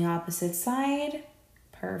goes on the opposite side.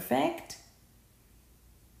 Perfect.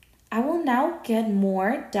 I will now get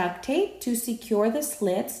more duct tape to secure the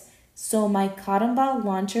slits so my cotton ball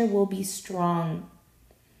launcher will be strong.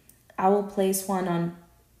 I will place one on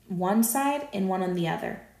one side and one on the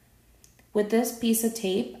other. With this piece of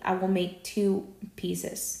tape, I will make 2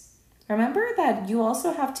 pieces. Remember that you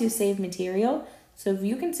also have to save material, so if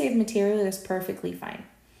you can save material, that's perfectly fine.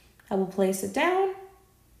 I will place it down,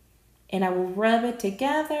 and I will rub it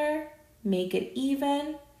together, make it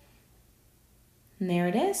even. And there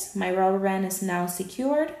it is. My rubber band is now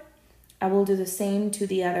secured. I will do the same to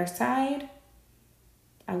the other side.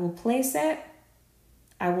 I will place it.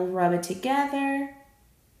 I will rub it together.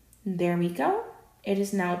 And there we go. It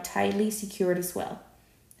is now tightly secured as well.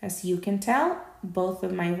 As you can tell, both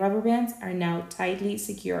of my rubber bands are now tightly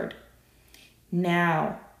secured.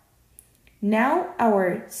 Now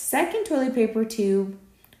our second toilet paper tube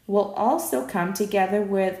will also come together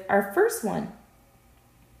with our first one.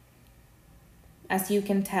 As you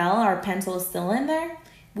can tell, our pencil is still in there.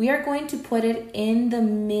 We are going to put it in the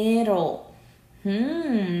middle.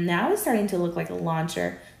 Now it's starting to look like a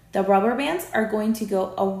launcher. The rubber bands are going to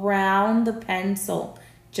go around the pencil,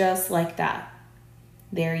 just like that.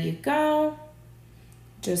 There you go.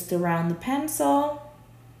 Just around the pencil.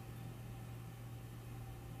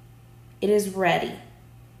 It is ready.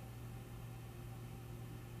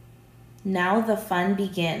 Now the fun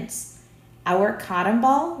begins. Our cotton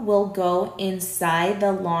ball will go inside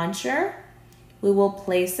the launcher. We will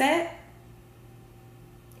place it.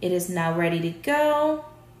 It is now ready to go.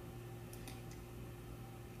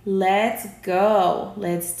 Let's go.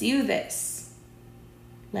 Let's do this.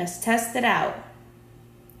 Let's test it out.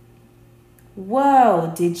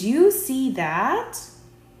 Whoa, did you see that?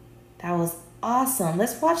 That was awesome.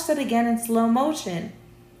 Let's watch that again in slow motion.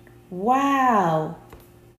 Wow.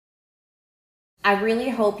 I really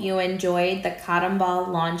hope you enjoyed the cotton ball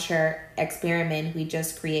launcher experiment we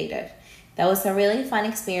just created. That was a really fun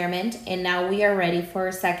experiment, and now we are ready for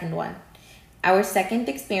our second one. Our second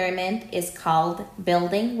experiment is called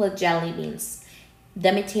Building with Jelly Beans.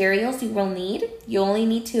 The materials you will need, you only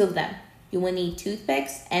need 2 of them. You will need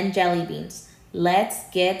toothpicks and jelly beans. Let's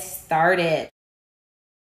get started.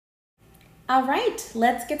 All right,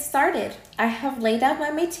 let's get started. I have laid out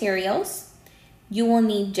my materials. You will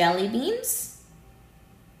need jelly beans.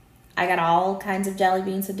 I got all kinds of jelly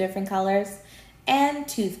beans of different colors, and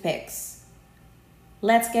toothpicks.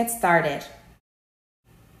 Let's get started.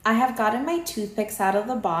 I have gotten my toothpicks out of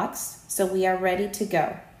the box, so we are ready to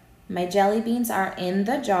go. My jelly beans are in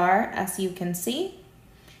the jar, as you can see.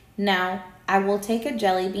 Now, I will take a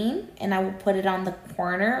jelly bean and I will put it on the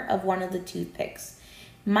corner of one of the toothpicks.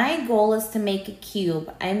 My goal is to make a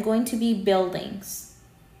cube. I'm going to be buildings.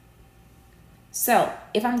 So,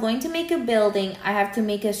 if I'm going to make a building, I have to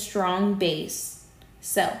make a strong base.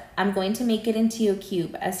 So, I'm going to make it into a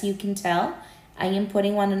cube. As you can tell, I am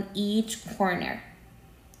putting one on each corner.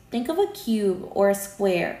 Think of a cube or a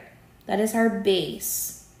square. That is our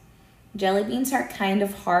base. Jelly beans are kind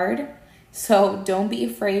of hard, so don't be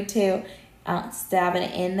afraid to stab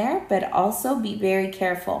it in there, but also be very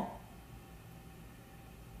careful.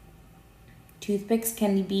 Toothpicks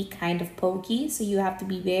can be kind of pokey, so you have to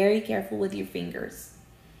be very careful with your fingers.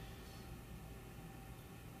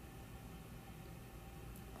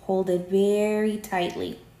 Hold it very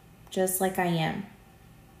tightly, just like I am.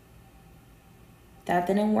 That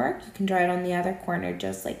didn't work, you can try it on the other corner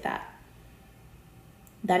just like that.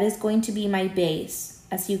 That is going to be my base.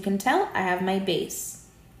 As you can tell, I have my base.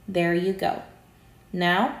 There you go.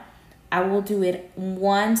 Now, I will do it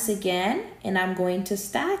once again, and I'm going to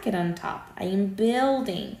stack it on top. I am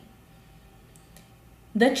building.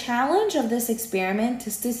 The challenge of this experiment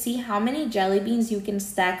is to see how many jelly beans you can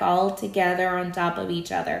stack all together on top of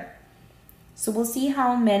each other. So we'll see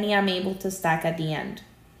how many I'm able to stack at the end.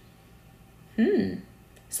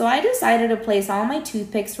 So I decided to place all my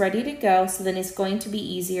toothpicks ready to go, so then it's going to be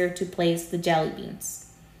easier to place the jelly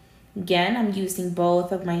beans. Again, I'm using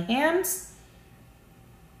both of my hands.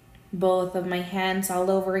 Both of my hands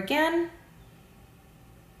all over again.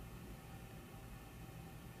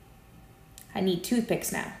 I need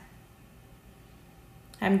toothpicks now.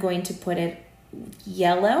 I'm going to put it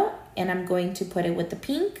yellow, and I'm going to put it with the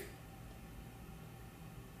pink.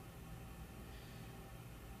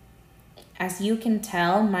 As you can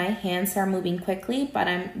tell, my hands are moving quickly, but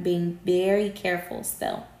I'm being very careful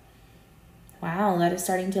still. Wow, that is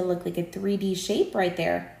starting to look like a 3D shape right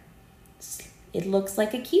there. It looks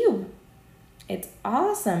like a cube. It's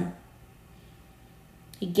awesome.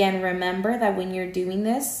 Again, remember that when you're doing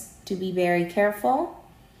this, to be very careful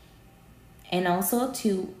and also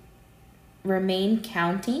to remain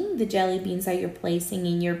counting the jelly beans that you're placing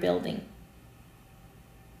in your building.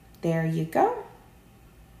 There you go.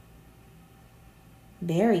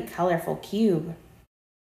 Very colorful cube.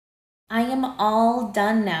 I am all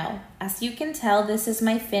done now. As you can tell, this is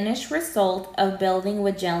my finished result of building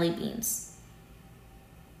with jelly beans.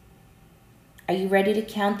 Are you ready to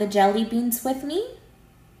count the jelly beans with me?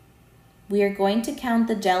 We are going to count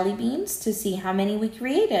the jelly beans to see how many we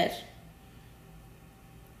created.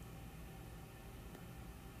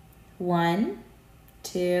 1,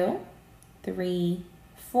 2, 3,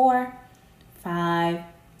 4, 5,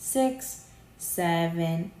 6,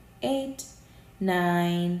 7, 8,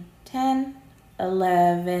 9, 10,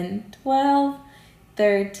 11, 12,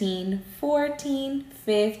 13, 14,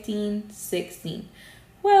 15, 16.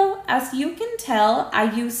 Well, as you can tell,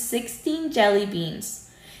 I used 16 jelly beans.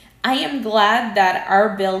 I am glad that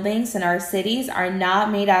our buildings and our cities are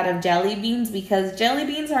not made out of jelly beans, because jelly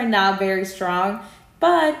beans are not very strong,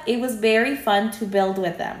 but it was very fun to build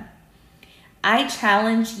with them. I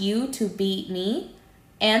challenge you to beat me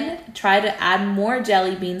and try to add more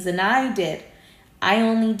jelly beans than I did. I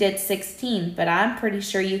only did 16, but I'm pretty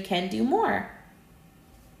sure you can do more.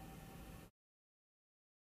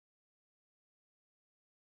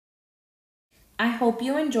 I hope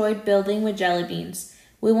you enjoyed building with jelly beans.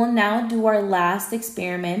 We will now do our last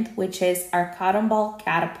experiment, which is our cotton ball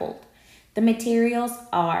catapult. The materials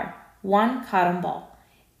are 1 cotton ball,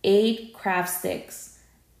 8 craft sticks,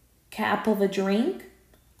 cap of a drink,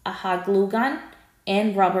 a hot glue gun,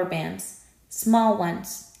 and rubber bands, small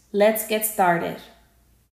ones. Let's get started.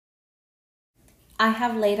 I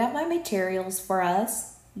have laid out my materials for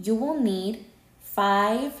us. You will need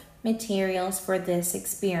 5 materials for this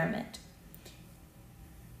experiment.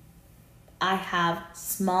 I have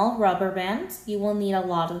small rubber bands. You will need a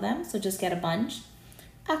lot of them, so just get a bunch.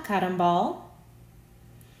 A cotton ball.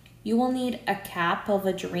 You will need a cap of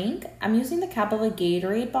a drink. I'm using the cap of a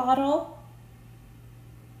Gatorade bottle.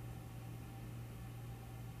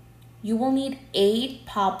 You will need 8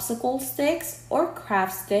 popsicle sticks or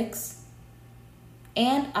craft sticks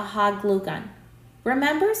and a hot glue gun.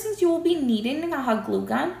 Remember, since you will be needing a hot glue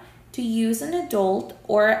gun, to use an adult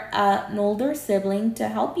or an older sibling to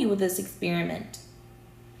help you with this experiment.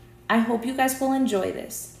 I hope you guys will enjoy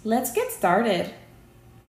this. Let's get started.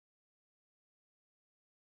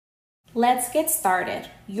 Let's get started.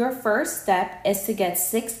 Your first step is to get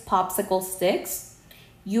 6 popsicle sticks.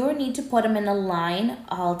 You need to put them in a line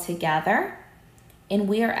all together, and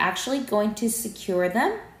we are actually going to secure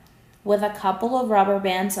them with a couple of rubber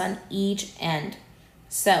bands on each end.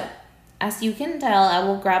 So, as you can tell, I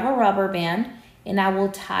will grab a rubber band and I will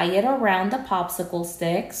tie it around the popsicle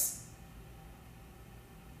sticks.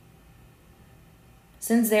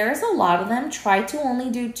 Since there is a lot of them, try to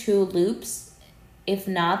only do 2 loops. If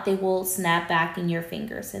not, they will snap back in your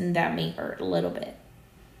fingers and that may hurt a little bit.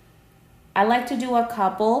 I like to do a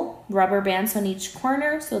couple rubber bands on each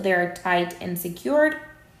corner so they're tight and secured.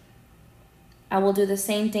 I will do the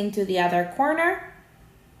same thing to the other corner.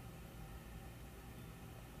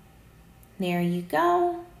 There you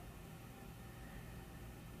go.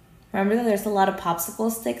 Remember that there's a lot of popsicle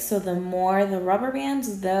sticks, so the more the rubber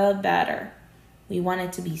bands, the better. We want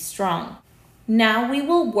it to be strong. Now we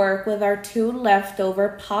will work with our 2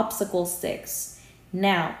 leftover popsicle sticks.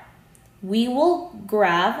 Now, we will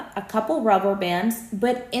grab a couple rubber bands,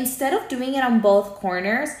 but instead of doing it on both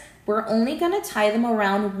corners, we're only gonna tie them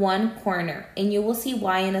around one corner, and you will see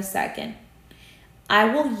why in a second. I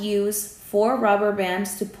will use 4 rubber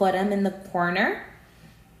bands to put them in the corner,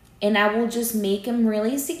 and I will just make them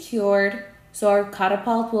really secured so our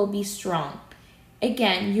catapult will be strong.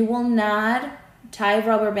 Again, you will not tie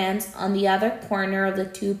rubber bands on the other corner of the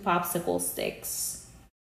 2 popsicle sticks.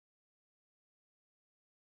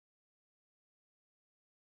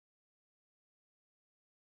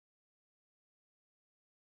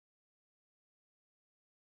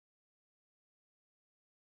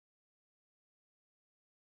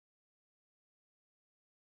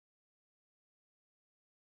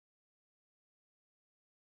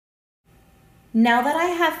 Now that I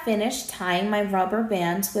have finished tying my rubber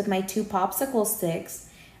bands with my 2 popsicle sticks,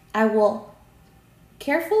 I will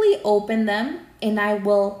carefully open them and I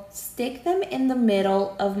will stick them in the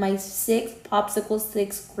middle of my 6 popsicle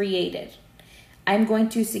sticks created. I'm going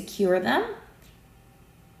to secure them.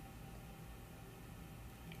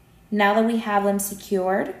 Now that we have them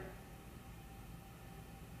secured,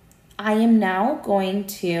 I am now going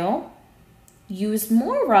to use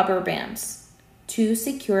more rubber bands to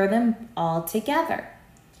secure them all together.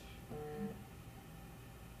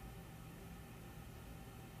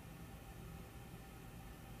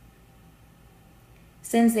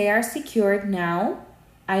 Since they are secured now,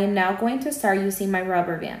 I am now going to start using my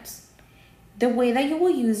rubber bands. The way that you will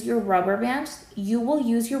use your rubber bands, you will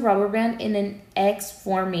use your rubber band in an X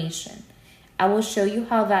formation. I will show you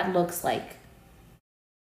how that looks like.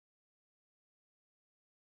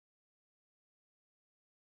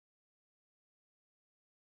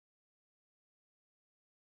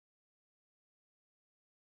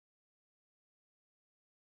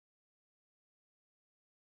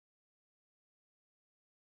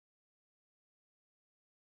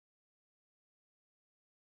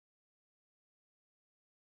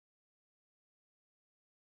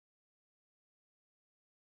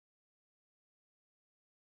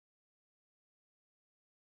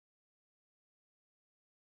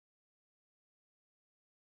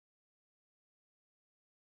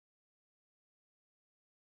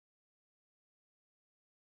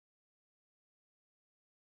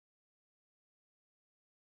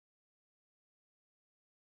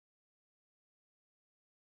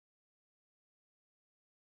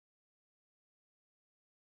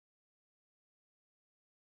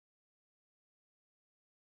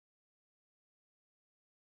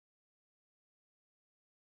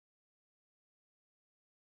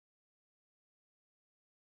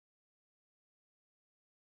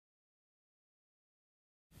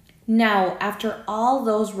 Now, after all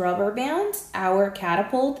those rubber bands, our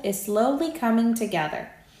catapult is slowly coming together.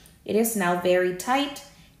 It is now very tight.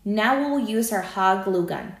 Now we will use our hot glue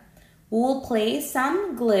gun. We will place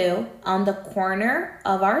some glue on the corner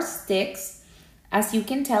of our sticks. As you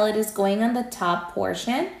can tell, it is going on the top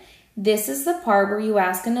portion. This is the part where you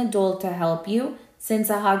ask an adult to help you, since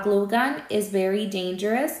a hot glue gun is very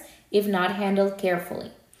dangerous if not handled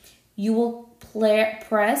carefully. You will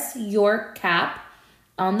press your cap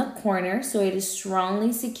on the corner so it is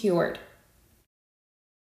strongly secured.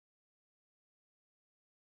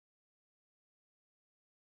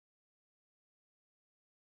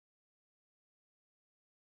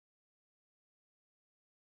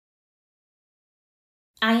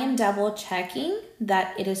 I am double checking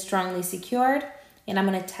that it is strongly secured, and I'm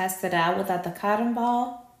going to test it out without the cotton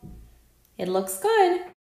ball. It looks good.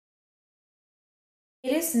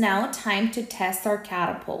 It is now time to test our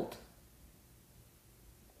catapult.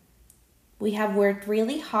 We have worked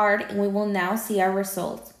really hard and we will now see our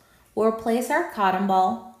results. We'll place our cotton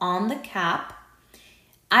ball on the cap.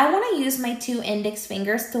 I want to use my 2 index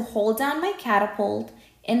fingers to hold down my catapult,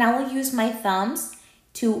 and I will use my thumbs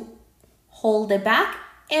to hold it back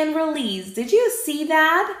and release. Did you see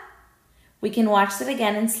that? We can watch it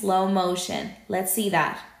again in slow motion. Let's see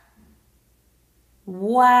that.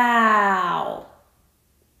 Wow.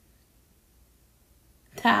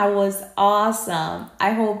 That was awesome.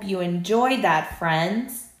 I hope you enjoyed that,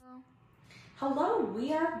 friends. Hello,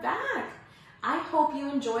 we are back. I hope you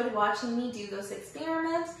enjoyed watching me do those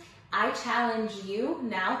experiments. I challenge you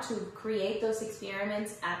now to create those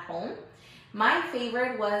experiments at home. My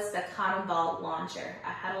favorite was the cotton ball launcher.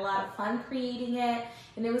 I had a lot of fun creating it,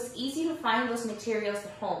 and it was easy to find those materials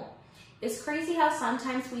at home. It's crazy how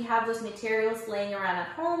sometimes we have those materials laying around at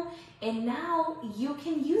home, and now you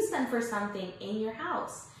can use them for something in your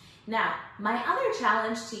house. Now, my other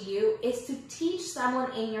challenge to you is to teach someone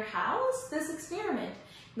in your house this experiment.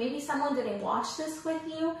 Maybe someone didn't watch this with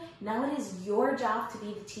you. Now it is your job to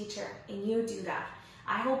be the teacher, and you do that.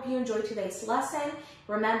 I hope you enjoyed today's lesson.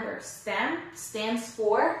 Remember, STEM stands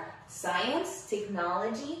for science,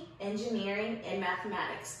 technology, engineering, and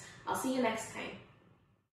mathematics. I'll see you next time.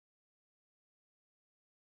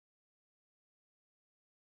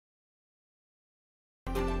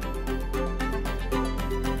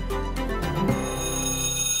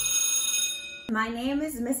 My name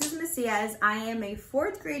is Mrs. Macias. I am a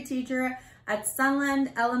 4th grade teacher at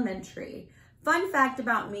Sunland Elementary. Fun fact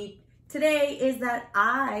about me today is that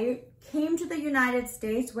I came to the United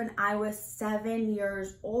States when I was 7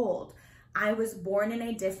 years old. I was born in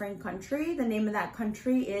a different country. The name of that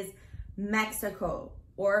country is Mexico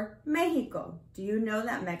or Mexico. Do you know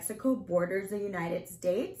that Mexico borders the United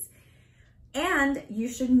States? And you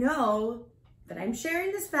should know that I'm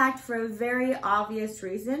sharing this fact for a very obvious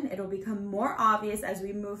reason. It'll become more obvious as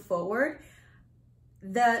we move forward.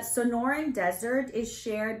 The Sonoran Desert is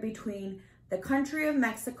shared between the country of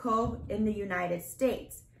Mexico and the United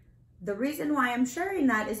States. The reason why I'm sharing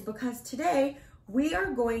that is because today we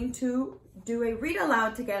are going to do a read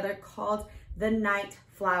aloud together called The Night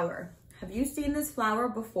Flower. Have you seen this flower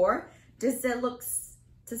before? Does it look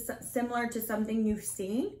similar to something you've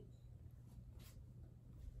seen?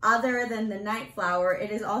 Other than the night flower, it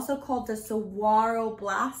is also called the saguaro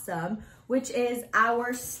blossom, which is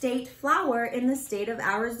our state flower in the state of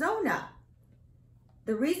Arizona.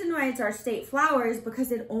 The reason why it's our state flower is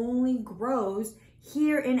because it only grows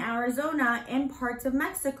here in Arizona and parts of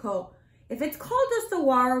Mexico. If it's called the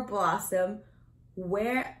saguaro blossom,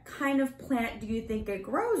 where kind of plant do you think it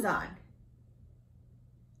grows on?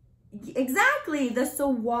 Exactly, the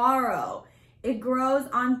saguaro. It grows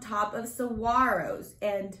on top of saguaros,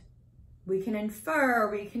 and we can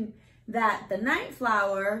infer, that the night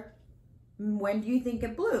flower, when do you think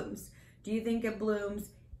it blooms? Do you think it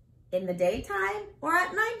blooms in the daytime or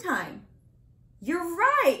at nighttime? You're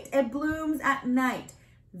right, it blooms at night.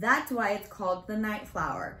 That's why it's called the night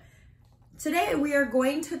flower. Today we are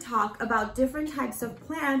going to talk about different types of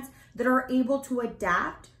plants that are able to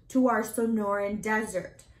adapt to our Sonoran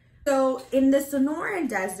Desert. So in the Sonoran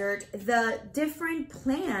Desert, the different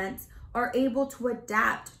plants are able to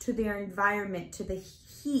adapt to their environment, to the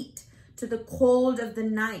heat, to the cold of the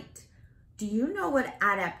night. Do you know what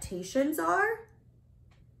adaptations are?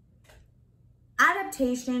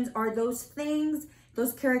 Adaptations are those things,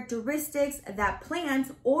 those characteristics that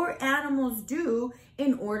plants or animals do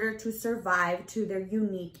in order to survive to their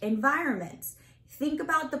unique environments. Think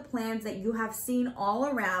about the plants that you have seen all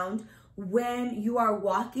around when you are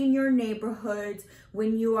walking your neighborhoods,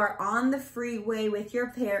 when you are on the freeway with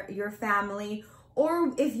your family,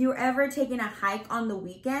 or if you're ever taking a hike on the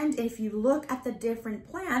weekend. If you look at the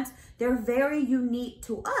different plants, they're very unique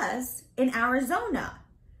to us in Arizona.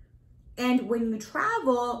 And when you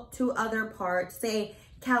travel to other parts, say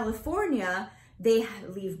California, they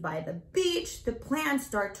live by the beach, the plants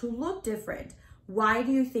start to look different. Why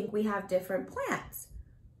do you think we have different plants?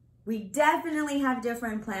 We definitely have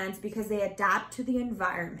different plants because they adapt to the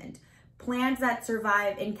environment. Plants that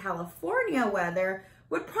survive in California weather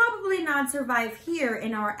would probably not survive here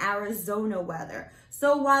in our Arizona weather.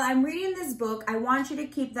 So while I'm reading this book, I want you to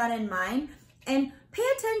keep that in mind and pay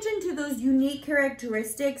attention to those unique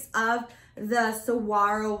characteristics of the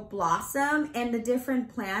saguaro blossom and the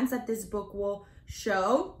different plants that this book will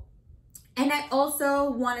show. And I also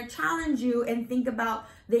want to challenge you and think about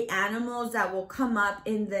the animals that will come up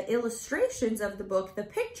in the illustrations of the book, the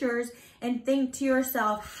pictures, and think to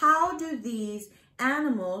yourself, how do these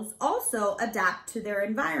animals also adapt to their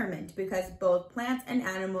environment? Because both plants and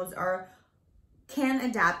animals can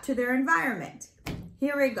adapt to their environment.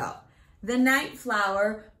 Here we go. The Night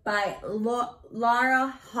Flower by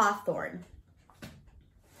Laura Hawthorne.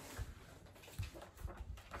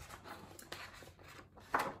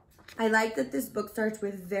 I like that this book starts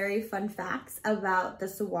with very fun facts about the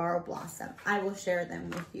saguaro blossom. I will share them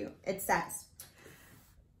with you. It says,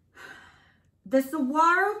 the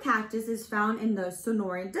saguaro cactus is found in the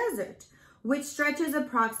Sonoran Desert, which stretches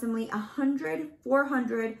approximately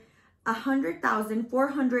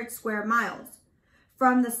 100,400 square miles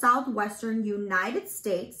from the southwestern United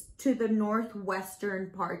States to the northwestern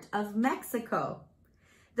part of Mexico.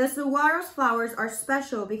 The saguaro's flowers are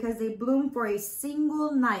special because they bloom for a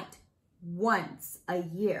single night once a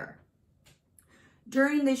year.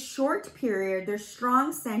 During this short period, their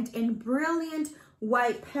strong scent and brilliant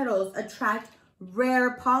white petals attract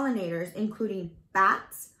rare pollinators, including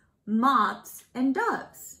bats, moths, and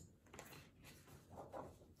doves.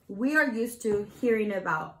 we are used to hearing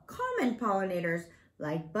about common pollinators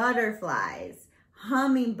like butterflies,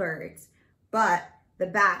 hummingbirds, but the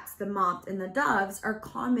bats, the moths, and the doves are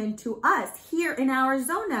common to us here in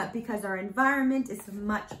Arizona because our environment is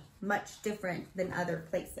much, much different than other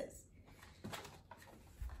places.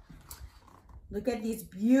 Look at these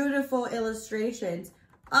beautiful illustrations.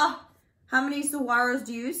 Oh, how many saguaros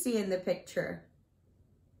do you see in the picture?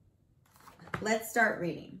 Let's start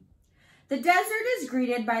reading. The desert is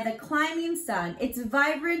greeted by the climbing sun. It's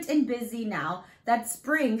vibrant and busy now that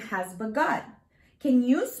spring has begun. Can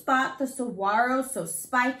you spot the saguaro so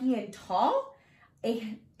spiky and tall?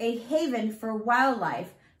 A haven for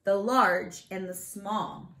wildlife, the large and the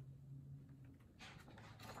small.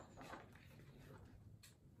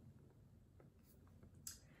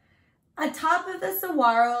 Atop of the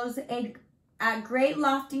saguaros, at great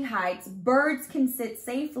lofty heights, birds can sit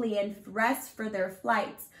safely and rest for their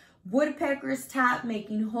flights. Woodpeckers tap,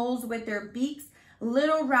 making holes with their beaks,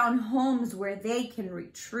 little round homes where they can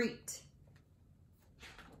retreat.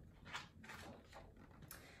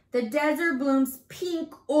 The desert blooms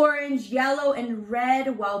pink, orange, yellow, and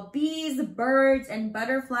red, while bees, birds, and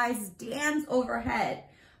butterflies dance overhead.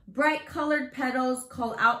 Bright colored petals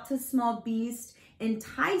call out to small beasts,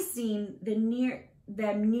 enticing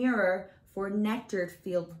them nearer for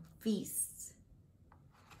nectar-filled feasts.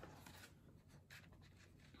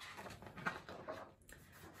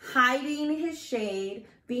 Hiding his shade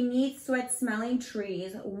beneath sweat-smelling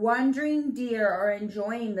trees, wandering deer are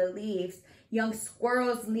enjoying the leaves. Young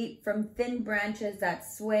squirrels leap from thin branches that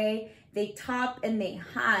sway. They top and they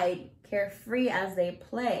hide, carefree as they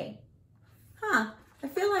play. I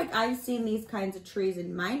feel like I've seen these kinds of trees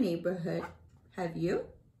in my neighborhood. Have you?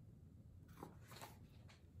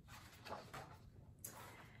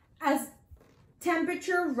 As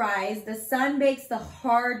temperature rise, the sun bakes the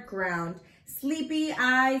hard ground. Sleepy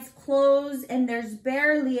eyes close and there's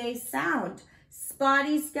barely a sound.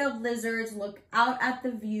 Spotty-scaled lizards look out at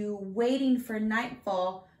the view, waiting for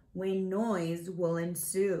nightfall when noise will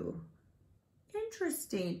ensue.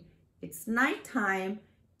 Interesting. It's nighttime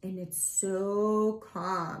and it's so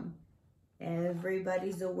calm.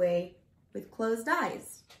 Everybody's awake with closed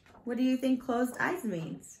eyes. What do you think closed eyes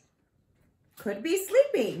means? Could be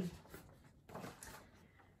sleeping.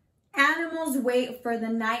 Animals wait for the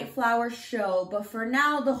night flower show, but for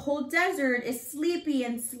now the whole desert is sleepy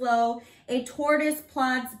and slow. A tortoise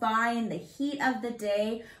plods by in the heat of the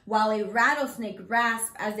day, while a rattlesnake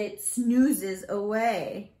rasps as it snoozes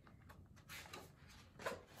away.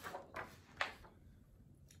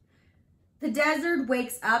 The desert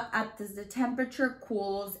wakes up as the temperature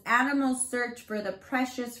cools. Animals search for the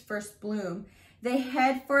precious first bloom. They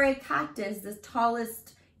head for a cactus, the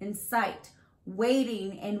tallest in sight,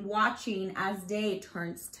 waiting and watching as day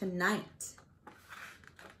turns to night.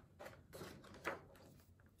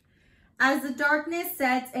 As the darkness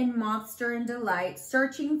sets and moths stir in delight,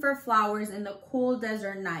 searching for flowers in the cool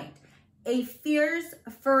desert night, a fierce,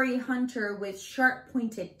 furry hunter with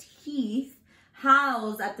sharp-pointed teeth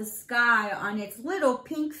howls at the sky on its little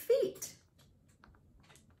pink feet.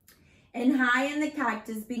 And high in the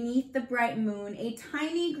cactus beneath the bright moon, a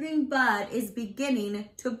tiny green bud is beginning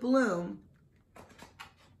to bloom.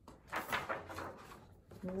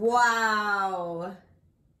 Wow.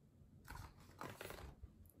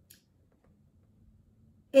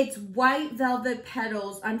 Its white velvet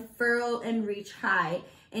petals unfurl and reach high,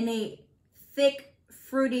 and a thick,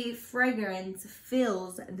 fruity fragrance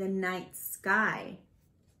fills the night sky.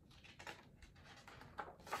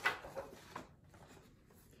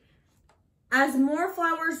 As more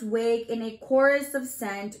flowers wake in a chorus of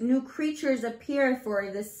scent, new creatures appear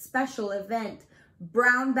for this special event.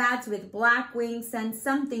 Brown bats with black wings sense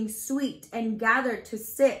something sweet and gather to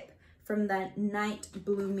sip from the night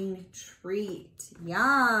blooming treat.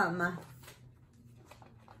 Yum!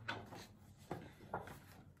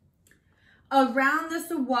 Around the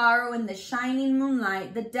saguaro in the shining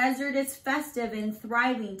moonlight, the desert is festive and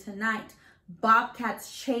thriving tonight.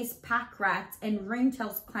 Bobcats chase pack rats and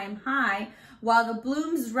ringtails climb high, while the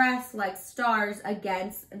blooms rest like stars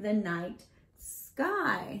against the night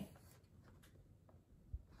sky.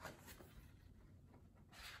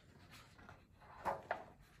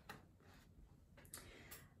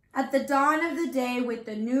 At the dawn of the day, with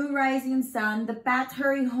the new rising sun, the bats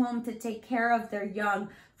hurry home to take care of their young.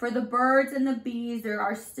 For the birds and the bees, there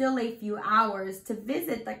are still a few hours to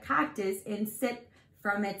visit the cactus and sip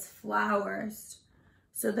from its flowers.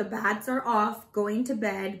 So the bats are off going to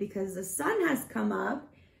bed because the sun has come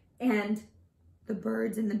up, and the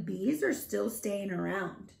birds and the bees are still staying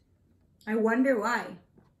around. I wonder why.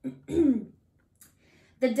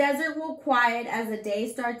 The desert will quiet as the day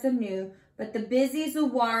starts anew, but the busy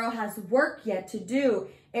saguaro has work yet to do.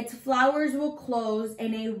 Its flowers will close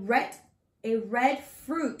and a red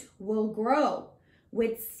fruit will grow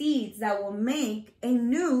with seeds that will make a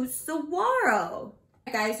new saguaro.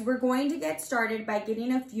 Guys, we're going to get started by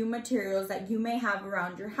getting a few materials that you may have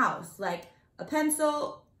around your house, like a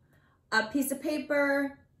pencil, a piece of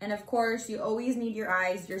paper, and of course, you always need your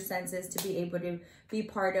eyes, your senses to be able to be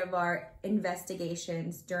part of our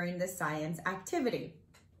investigations during the science activity.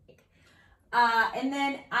 And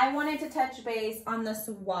then I wanted to touch base on the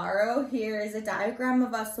saguaro. Here is a diagram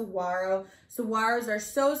of a saguaro. Saguaros are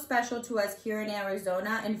so special to us here in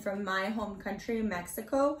Arizona and from my home country,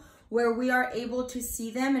 Mexico, where we are able to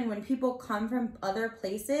see them. And when people come from other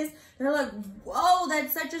places, they're like, whoa,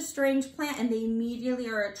 that's such a strange plant. And they immediately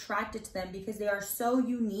are attracted to them because they are so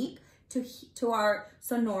unique to our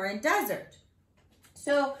Sonoran desert.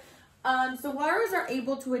 So saguaros are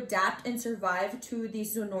able to adapt and survive to the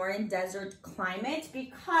Sonoran desert climate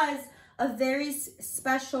because of very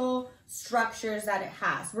special structures that it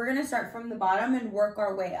has. We're gonna start from the bottom and work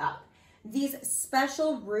our way up. These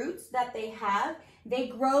special roots that they have, they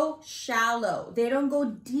grow shallow. They don't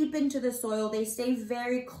go deep into the soil. They stay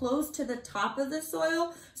very close to the top of the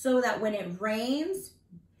soil so that when it rains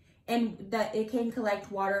and that it can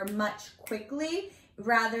collect water much quickly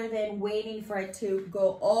rather than waiting for it to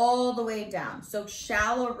go all the way down. So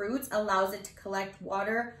shallow roots allows it to collect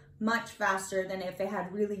water much faster than if it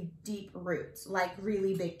had really deep roots, like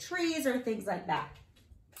really big trees or things like that.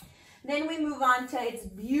 Then we move on to its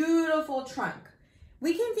beautiful trunk.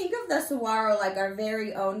 We can think of the saguaro like our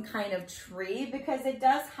very own kind of tree because it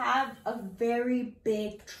does have a very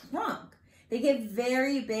big trunk. They get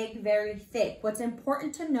very big, very thick. What's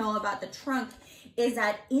important to know about the trunk is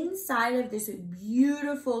that inside of this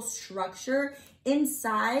beautiful structure,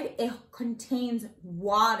 inside it contains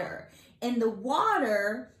water. And the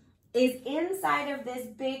water is inside of this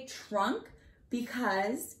big trunk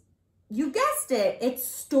because, you guessed it, it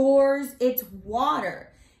stores its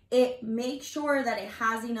water. It makes sure that it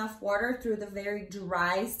has enough water through the very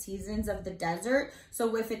dry seasons of the desert.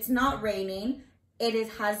 So if it's not raining, it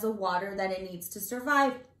has the water that it needs to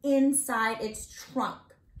survive inside its trunk.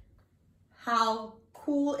 How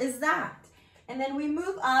cool is that? And then we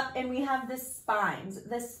move up and we have the spines.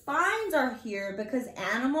 The spines are here because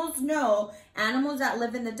animals that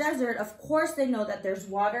live in the desert, of course they know that there's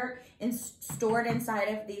water stored inside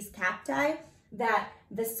of these cacti, that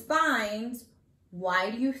the spines,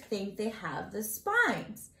 why do you think they have the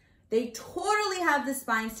spines? They totally have the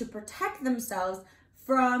spines to protect themselves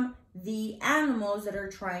from the animals that are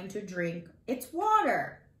trying to drink its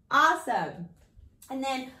water. Awesome. And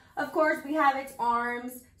then, of course, we have its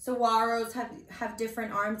arms. Saguaros have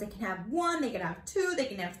different arms. They can have 1, they can have 2, they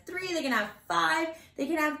can have 3, they can have 5, they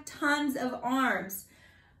can have tons of arms.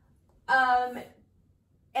 And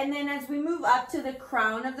then as we move up to the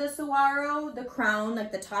crown of the saguaro, the crown,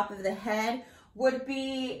 like the top of the head, would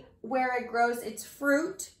be where it grows its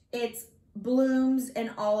fruit, its blooms, and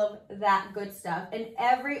all of that good stuff. And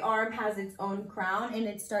every arm has its own crown and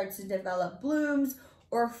it starts to develop blooms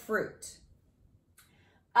or fruit.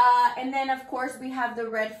 And then of course we have the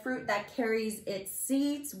red fruit that carries its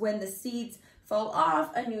seeds. When the seeds fall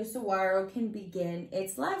off, a new saguaro can begin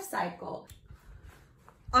its life cycle.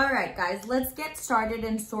 All right, guys, let's get started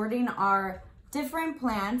in sorting our different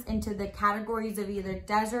plants into the categories of either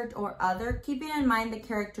desert or other, keeping in mind the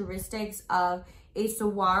characteristics of a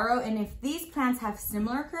saguaro. And if these plants have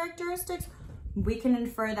similar characteristics, we can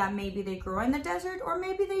infer that maybe they grow in the desert or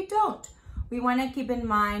maybe they don't. We want to keep in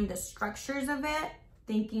mind the structures of it,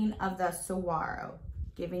 thinking of the saguaro,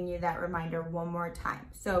 giving you that reminder one more time.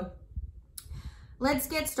 So let's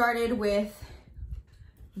get started with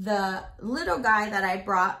the little guy that I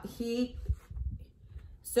brought. He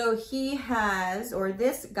has, or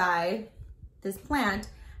this guy, this plant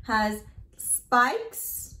has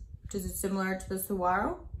spikes, which is similar to the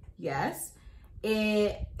saguaro. Yes,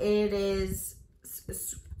 it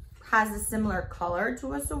has a similar color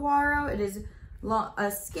to a saguaro. It is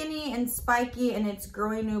skinny and spiky, and it's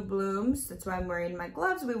growing new blooms. That's why I'm wearing my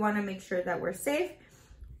gloves. We want to make sure that we're safe.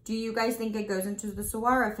 Do you guys think it goes into the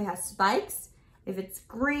saguaro if it has spikes? If it's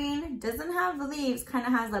green, doesn't have leaves, kind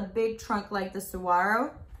of has a big trunk like the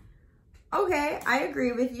saguaro. Okay, I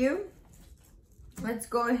agree with you. Let's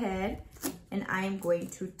go ahead and I am going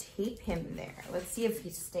to tape him there. Let's see if he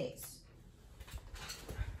stays.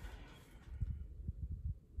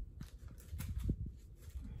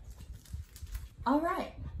 All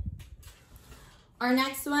right. Our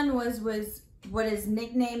next one was what is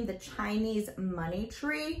nicknamed the Chinese money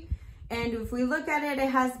tree. And if we look at it, it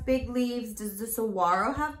has big leaves. Does the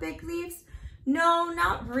saguaro have big leaves? No,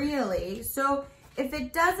 not really. So if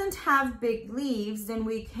it doesn't have big leaves, then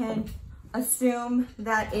we can assume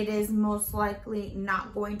that it is most likely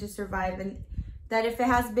not going to survive, and that if it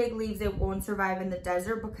has big leaves, it won't survive in the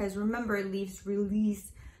desert, because remember, leaves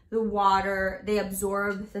release the water, they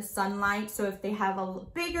absorb the sunlight. So if they have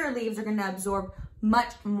bigger leaves, they're gonna absorb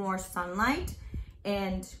much more sunlight.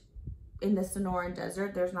 And in the Sonoran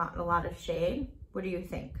Desert, there's not a lot of shade. What do you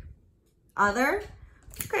think? Other?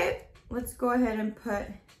 Okay, let's go ahead and put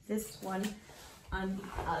this one on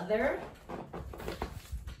the other.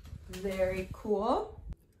 Very cool.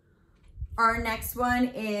 Our next one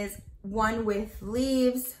is one with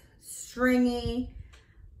leaves, stringy,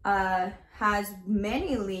 has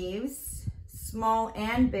many leaves, small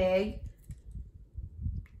and big.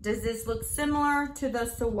 Does this look similar to the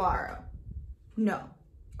saguaro? No.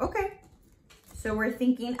 Okay, so we're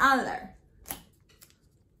thinking other.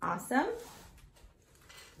 Awesome.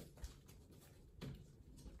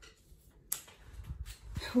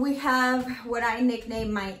 We have what I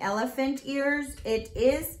nicknamed my elephant ears. It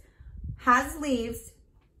has leaves.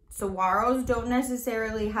 Saguaros don't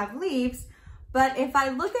necessarily have leaves, but if I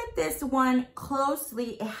look at this one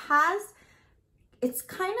closely, it's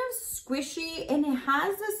kind of squishy, and it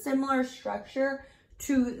has a similar structure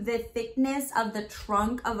to the thickness of the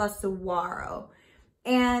trunk of a saguaro.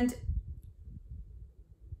 And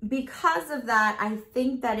because of that, I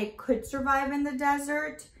think that it could survive in the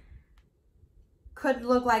desert. Could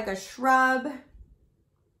look like a shrub.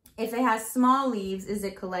 If it has small leaves, is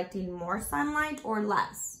it collecting more sunlight or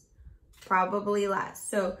less? Probably less.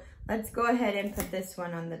 So let's go ahead and put this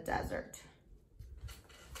one on the desert.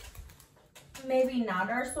 Maybe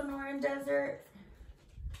not our Sonoran Desert.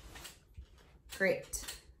 Great.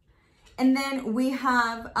 And then we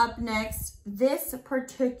have up next this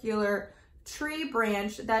particular tree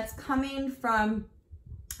branch that's coming from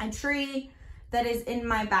a tree that is in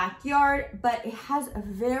my backyard, but it has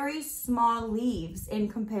very small leaves in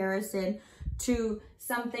comparison to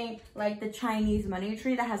something like the Chinese money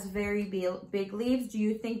tree that has very big leaves. Do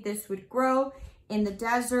you think this would grow in the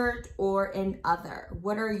desert or in other?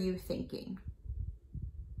 What are you thinking?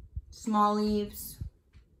 Small leaves,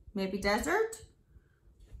 maybe desert?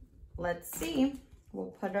 Let's see. We'll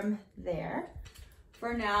put them there.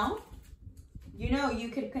 For now, you know, you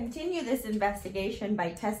could continue this investigation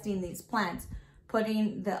by testing these plants,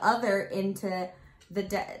 putting the other into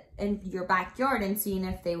in your backyard and seeing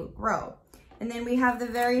if they would grow. And then we have the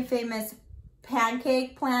very famous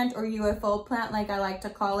pancake plant, or UFO plant, like I like to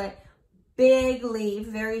call it. Big leaf,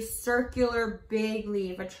 very circular, big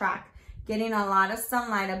leaf, getting a lot of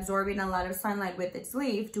sunlight, absorbing a lot of sunlight with its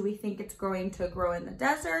leaf. Do we think it's going to grow in the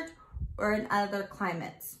desert or in other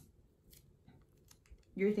climates?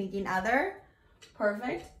 You're thinking other?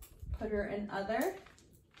 Perfect. Put her in other.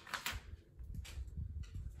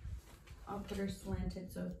 I'll put her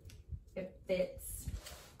slanted so it fits.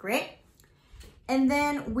 Great. And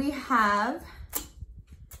then we have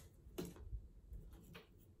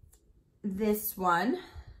this one.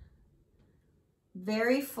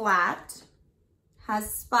 Very flat,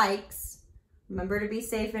 has spikes. Remember to be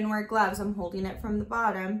safe and wear gloves. I'm holding it from the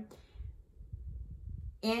bottom.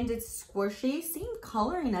 And it's squishy, same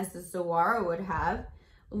coloring as the saguaro would have.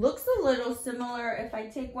 Looks a little similar. If I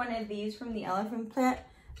take one of these from the elephant plant,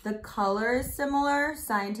 the color is similar.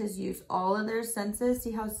 Scientists use all of their senses.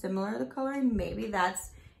 See how similar the coloring? Maybe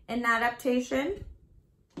that's an adaptation.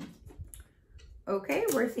 Okay,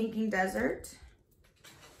 we're thinking desert.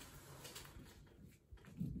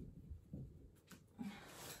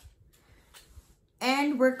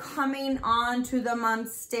 And we're coming on to the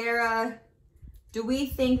monstera. Do we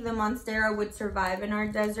think the monstera would survive in our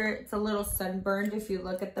desert? It's a little sunburned if you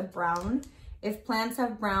look at the brown. If plants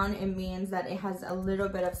have brown, it means that it has a little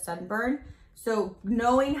bit of sunburn. So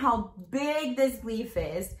knowing how big this leaf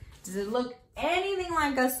is, does it look anything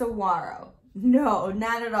like a saguaro? No,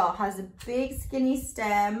 not at all. Has a big skinny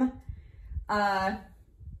stem,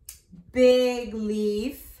 big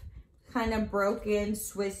leaf, kind of broken,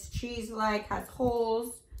 Swiss cheese-like, has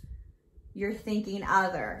holes. You're thinking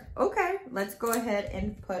other. Okay, let's go ahead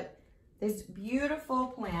and put this beautiful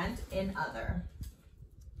plant in other.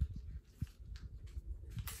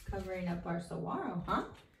 Covering up our saguaro, huh?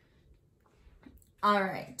 All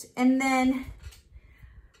right, and then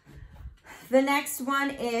the next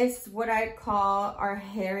one is what I call our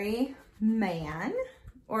hairy man,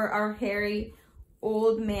 or our hairy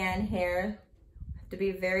old man hair. Have to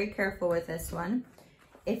be very careful with this one.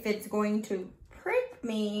 If it's going to prick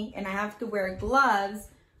me and I have to wear gloves,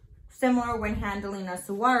 similar when handling a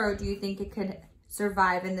saguaro, do you think it could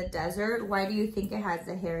survive in the desert? Why do you think it has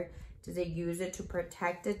the hair? Does it use it to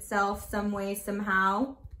protect itself some way,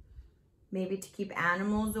 somehow? Maybe to keep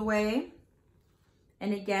animals away.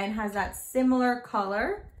 And again, has that similar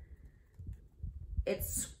color.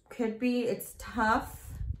 It's tough.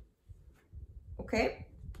 Okay,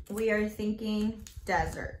 we are thinking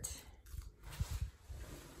desert.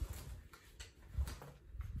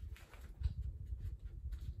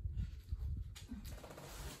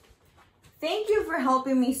 Thank you for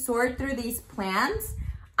helping me sort through these plants.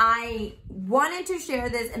 I wanted to share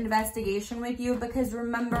this investigation with you because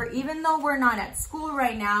remember, even though we're not at school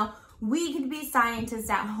right now, we can be scientists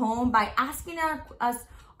at home by asking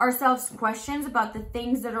ourselves questions about the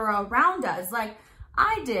things that are around us. Like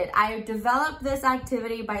I did. I developed this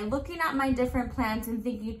activity by looking at my different plants and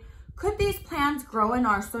thinking, could these plants grow in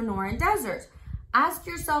our Sonoran deserts? Ask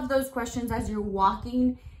yourself those questions as you're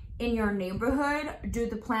walking in your neighborhood. Do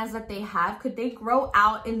the plants that they have, could they grow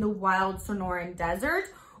out in the wild Sonoran desert?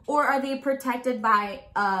 Or are they protected by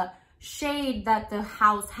shade that the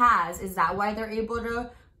house has? Is that why they're able to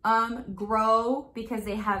grow? Because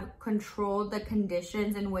they have controlled the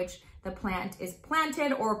conditions in which the plant is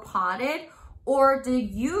planted or potted? Or do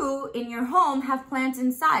you in your home have plants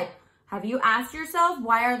inside? Have you asked yourself,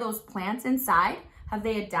 why are those plants inside? Have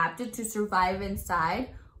they adapted to survive inside?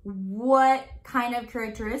 What kind of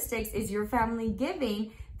characteristics is your family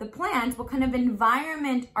giving the plants? What kind of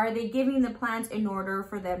environment are they giving the plants in order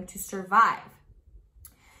for them to survive?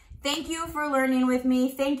 Thank you for learning with me.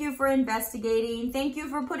 Thank you for investigating. Thank you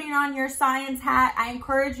for putting on your science hat. I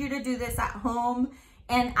encourage you to do this at home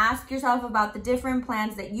and ask yourself about the different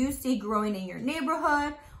plants that you see growing in your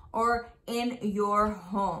neighborhood or in your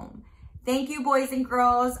home. Thank you, boys and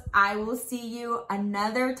girls. I will see you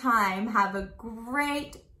another time. Have a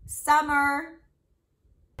great summer.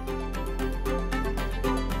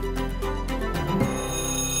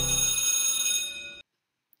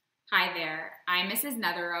 Hi there, I'm Mrs.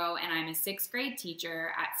 Netherow and I'm a 6th grade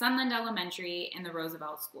teacher at Sunland Elementary in the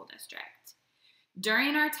Roosevelt School District.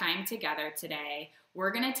 During our time together today,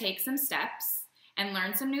 we're going to take some steps and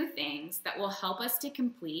learn some new things that will help us to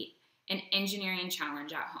complete an engineering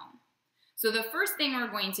challenge at home. So the first thing we're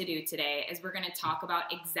going to do today is we're going to talk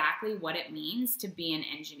about exactly what it means to be an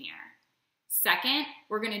engineer. Second,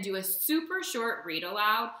 we're going to do a super short read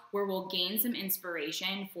aloud where we'll gain some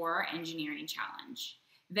inspiration for our engineering challenge.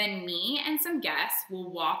 Then me and some guests will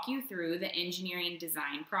walk you through the engineering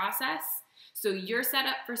design process so you're set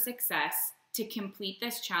up for success to complete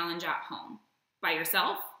this challenge at home, by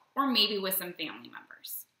yourself or maybe with some family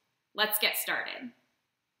members. Let's get started.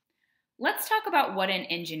 Let's talk about what an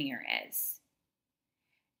engineer is.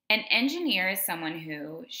 An engineer is someone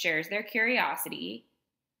who shares their curiosity,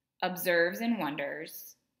 observes and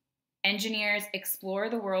wonders. Engineers explore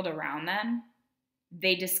the world around them.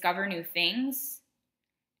 They discover new things.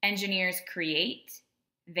 Engineers create,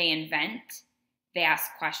 they invent, they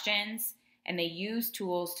ask questions, and they use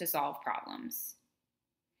tools to solve problems.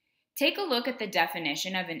 Take a look at the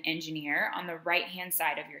definition of an engineer on the right-hand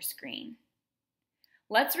side of your screen.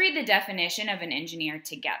 Let's read the definition of an engineer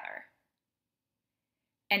together.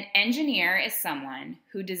 An engineer is someone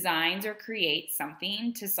who designs or creates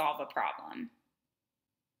something to solve a problem.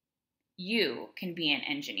 You can be an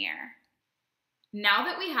engineer. Now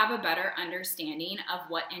that we have a better understanding of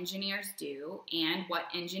what engineers do and what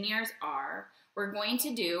engineers are, we're going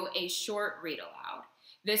to do a short read aloud.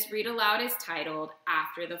 This read aloud is titled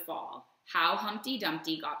After the Fall, How Humpty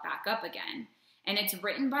Dumpty Got Back Up Again, and it's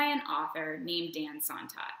written by an author named Dan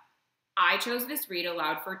Sontat. I chose this read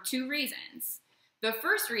aloud for 2 reasons. The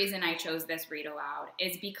first reason I chose this read aloud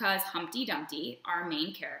is because Humpty Dumpty, our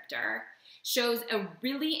main character, shows a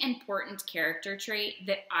really important character trait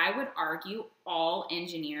that I would argue all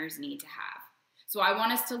engineers need to have. So I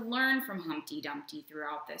want us to learn from Humpty Dumpty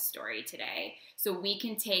throughout this story today so we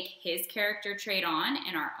can take his character trait on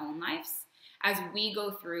in our own lives as we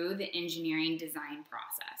go through the engineering design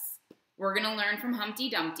process. We're going to learn from Humpty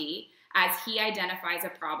Dumpty as he identifies a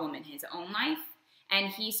problem in his own life and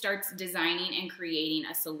he starts designing and creating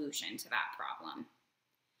a solution to that problem.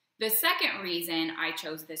 The second reason I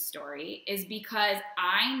chose this story is because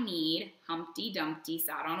I need Humpty Dumpty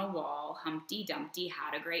sat on a wall, Humpty Dumpty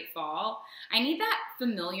had a great fall. I need that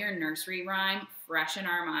familiar nursery rhyme fresh in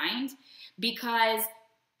our mind because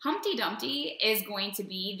Humpty Dumpty is going to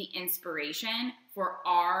be the inspiration for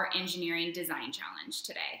our engineering design challenge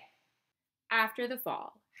today. After the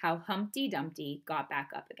Fall, How Humpty Dumpty Got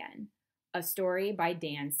Back Up Again, a story by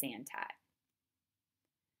Dan Sontat.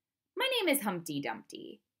 My name is Humpty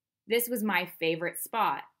Dumpty. This was my favorite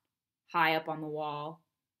spot, high up on the wall.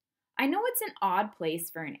 I know it's an odd place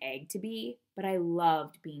for an egg to be, but I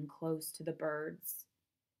loved being close to the birds.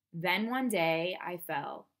 Then one day I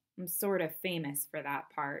fell. I'm sort of famous for that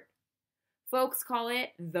part. Folks call it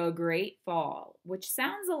the Great Fall, which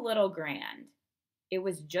sounds a little grand. It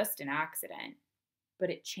was just an accident, but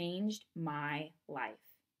it changed my life.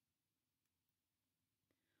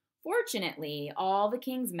 Fortunately, all the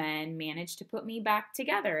king's men managed to put me back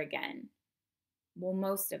together again. Well,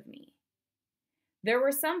 most of me. There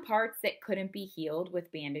were some parts that couldn't be healed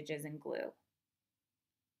with bandages and glue.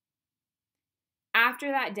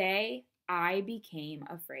 After that day, I became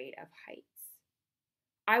afraid of heights.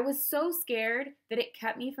 I was so scared that it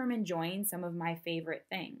kept me from enjoying some of my favorite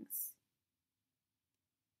things.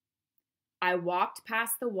 I walked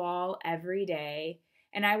past the wall every day,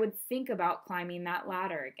 and I would think about climbing that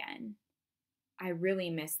ladder again. I really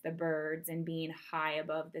missed the birds and being high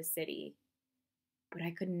above the city, but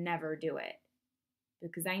I could never do it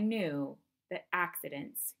because I knew that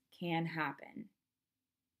accidents can happen.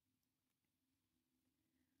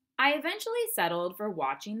 I eventually settled for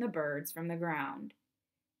watching the birds from the ground.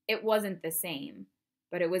 It wasn't the same,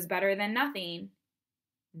 but it was better than nothing.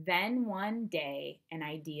 Then one day, an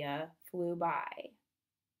idea flew by.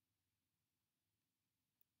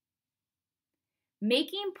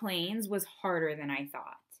 Making planes was harder than I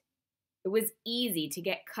thought. It was easy to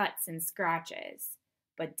get cuts and scratches,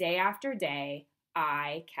 but day after day,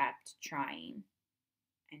 I kept trying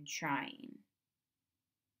and trying.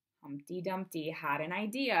 Humpty Dumpty had an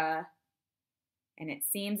idea, and it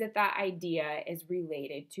seems that that idea is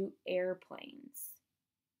related to airplanes.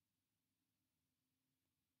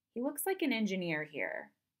 He looks like an engineer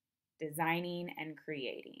here, designing and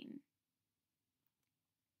creating.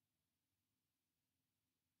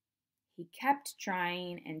 He kept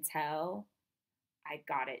trying until I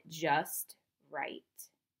got it just right.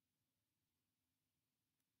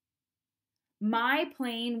 My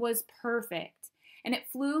plane was perfect, and it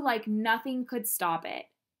flew like nothing could stop it.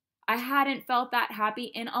 I hadn't felt that happy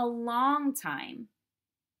in a long time.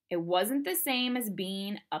 It wasn't the same as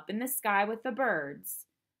being up in the sky with the birds,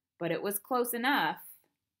 but it was close enough.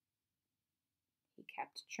 He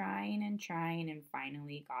kept trying and trying and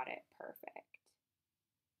finally got it perfect.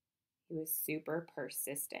 He was super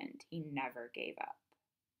persistent. He never gave up.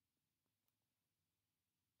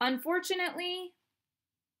 Unfortunately,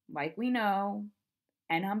 like we know,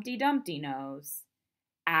 and Humpty Dumpty knows,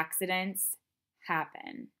 accidents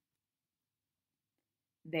happen.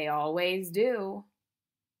 They always do.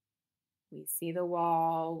 We see the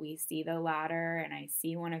wall, we see the ladder, and I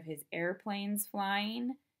see one of his airplanes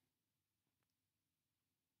flying.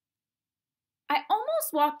 I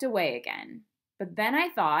almost walked away again, but then I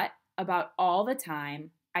thought about all the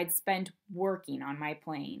time I'd spent working on my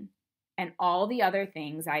plane and all the other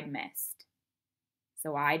things I'd missed.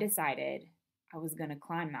 So I decided I was going to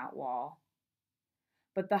climb that wall.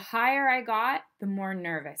 But the higher I got, the more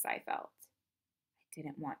nervous I felt. I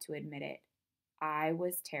didn't want to admit it. I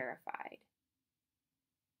was terrified.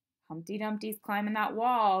 Humpty Dumpty's climbing that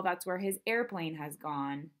wall. That's where his airplane has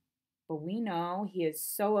gone. But we know he is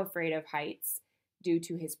so afraid of heights due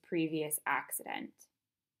to his previous accident.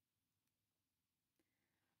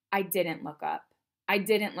 I didn't look up. I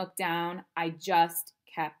didn't look down. I just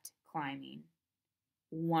kept climbing.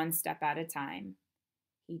 One step at a time.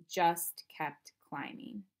 He just kept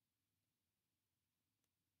climbing.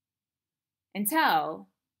 Until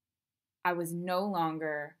I was no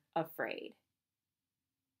longer afraid.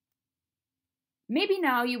 Maybe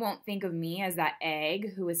now you won't think of me as that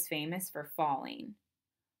egg who was famous for falling.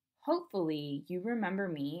 Hopefully you remember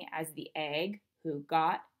me as the egg who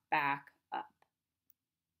got back up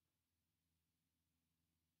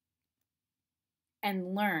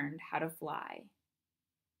and learned how to fly.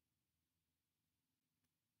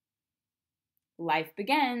 Life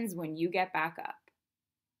begins when you get back up.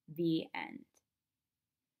 The end.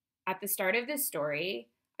 At the start of this story,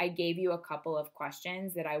 I gave you a couple of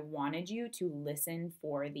questions that I wanted you to listen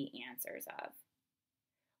for the answers of.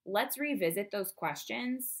 Let's revisit those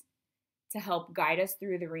questions to help guide us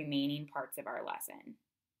through the remaining parts of our lesson.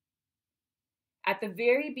 At the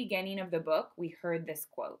very beginning of the book, we heard this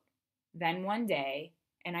quote, "Then one day,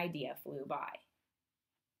 an idea flew by."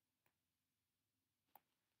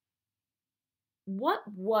 What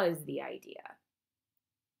was the idea?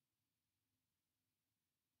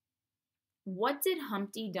 What did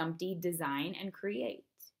Humpty Dumpty design and create?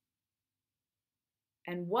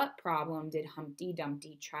 And what problem did Humpty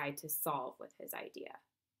Dumpty try to solve with his idea?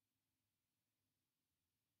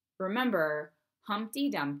 Remember, Humpty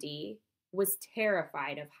Dumpty was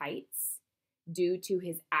terrified of heights due to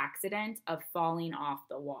his accident of falling off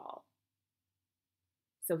the wall.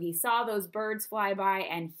 So he saw those birds fly by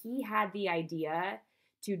and he had the idea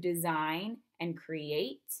to design and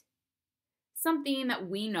create something that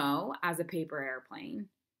we know as a paper airplane.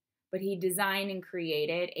 But he designed and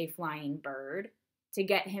created a flying bird to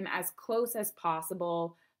get him as close as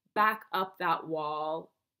possible back up that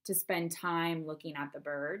wall to spend time looking at the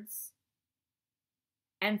birds.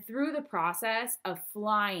 And through the process of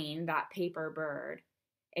flying that paper bird,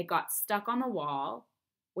 it got stuck on the wall,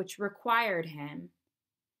 which required him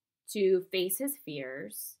to face his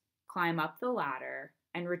fears, climb up the ladder,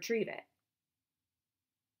 and retrieve it.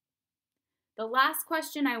 The last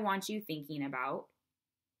question I want you thinking about: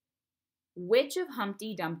 which of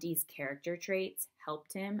Humpty Dumpty's character traits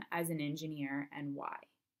helped him as an engineer and why?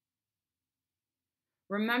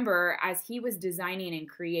 Remember, as he was designing and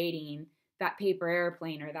creating that paper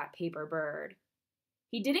airplane or that paper bird,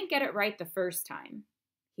 he didn't get it right the first time.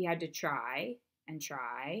 He had to try and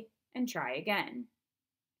try and try again.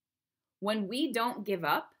 When we don't give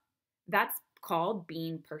up, that's called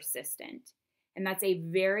being persistent. And that's a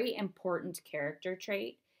very important character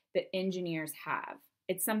trait that engineers have.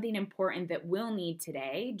 It's something important that we'll need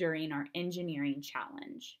today during our engineering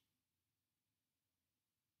challenge.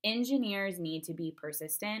 Engineers need to be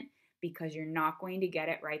persistent because you're not going to get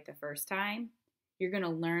it right the first time. You're going to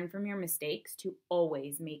learn from your mistakes to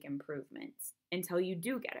always make improvements until you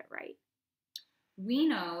do get it right. We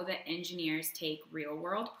know that engineers take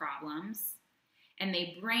real-world problems and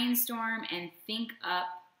they brainstorm and think up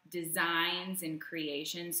designs and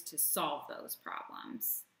creations to solve those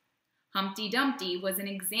problems. Humpty Dumpty was an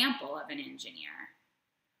example of an engineer.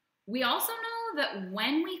 We also know that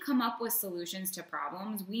when we come up with solutions to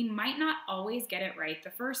problems, we might not always get it right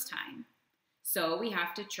the first time. So we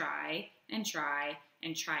have to try and try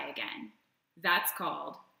and try again. That's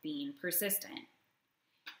called being persistent.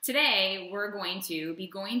 Today, we're going to be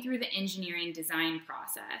going through the engineering design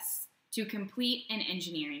process to complete an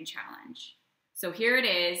engineering challenge. So here it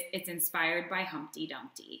is. It's inspired by Humpty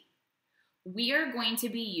Dumpty. We are going to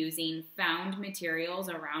be using found materials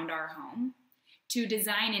around our home to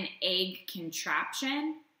design an egg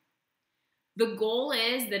contraption. The goal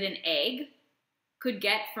is that an egg could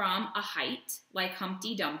get from a height like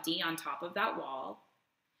Humpty Dumpty on top of that wall,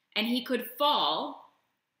 and he could fall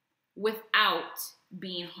without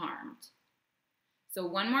being harmed. So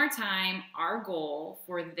one more time, our goal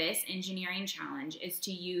for this engineering challenge is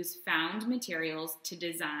to use found materials to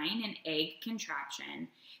design an egg contraption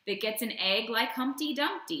that gets an egg like Humpty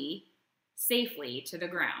Dumpty safely to the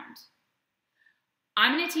ground.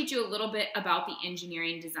 I'm going to teach you a little bit about the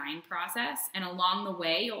engineering design process, and along the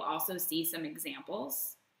way, you'll also see some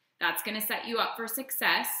examples. That's going to set you up for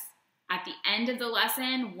success. At the end of the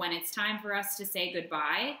lesson, when it's time for us to say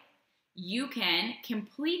goodbye, you can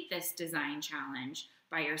complete this design challenge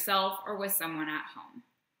by yourself or with someone at home.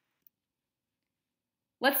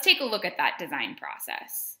 Let's take a look at that design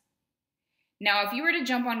process. Now, if you were to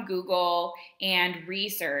jump on Google and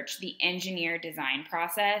research the engineer design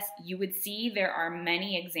process, you would see there are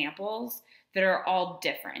many examples that are all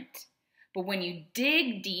different. But when you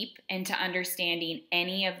dig deep into understanding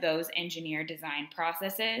any of those engineer design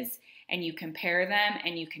processes and you compare them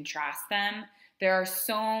and you contrast them, there are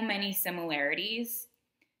so many similarities.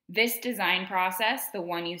 This design process, the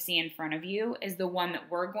one you see in front of you, is the one that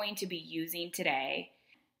we're going to be using today.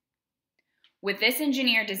 With this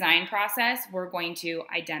engineer design process, we're going to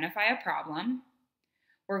identify a problem.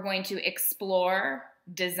 We're going to explore,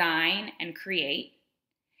 design, and create.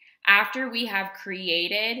 After we have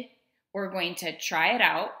created, we're going to try it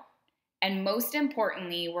out. And most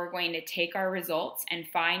importantly, we're going to take our results and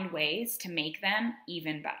find ways to make them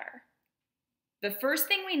even better. The first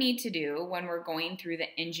thing we need to do when we're going through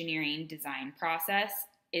the engineering design process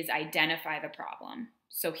is identify the problem.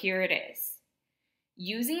 So here it is.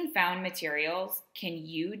 Using found materials, can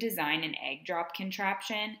you design an egg drop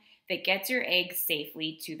contraption that gets your eggs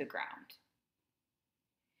safely to the ground?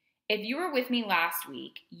 If you were with me last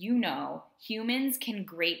week, you know humans can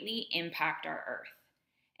greatly impact our Earth.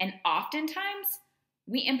 And oftentimes,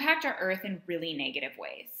 we impact our Earth in really negative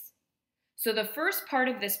ways. So the first part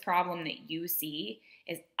of this problem that you see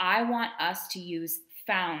is I want us to use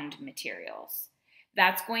found materials.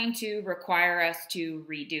 That's going to require us to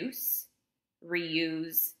reduce,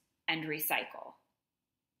 reuse, and recycle.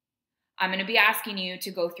 I'm going to be asking you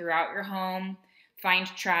to go throughout your home, find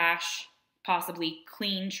trash, possibly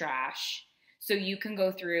clean trash, so you can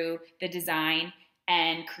go through the design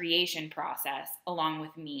and creation process along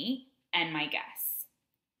with me and my guests.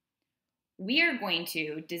 We are going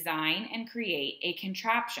to design and create a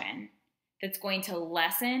contraption that's going to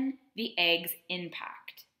lessen the egg's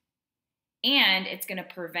impact, and it's going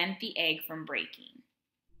to prevent the egg from breaking.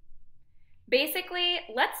 Basically,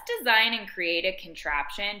 let's design and create a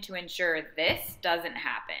contraption to ensure this doesn't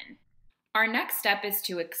happen. Our next step is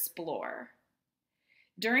to explore.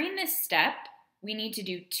 During this step, we need to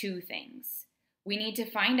do two things. We need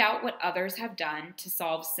to find out what others have done to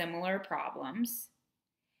solve similar problems,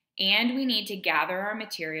 and we need to gather our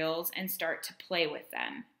materials and start to play with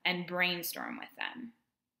them and brainstorm with them.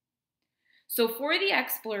 So for the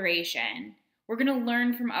exploration, we're going to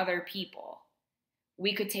learn from other people.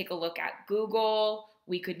 We could take a look at Google,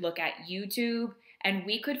 we could look at YouTube, and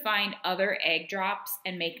we could find other egg drops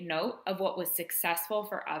and make note of what was successful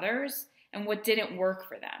for others and what didn't work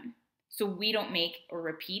for them, so we don't make or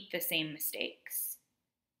repeat the same mistakes.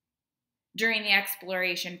 During the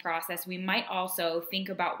exploration process, we might also think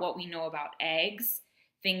about what we know about eggs,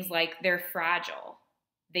 things like they're fragile,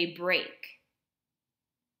 they break.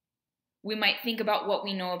 We might think about what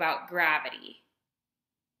we know about gravity.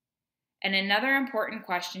 And another important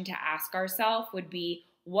question to ask ourselves would be,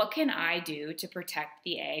 what can I do to protect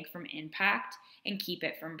the egg from impact and keep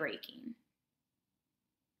it from breaking?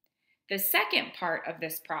 The second part of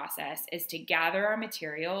this process is to gather our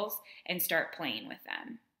materials and start playing with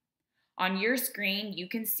them. On your screen, you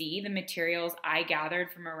can see the materials I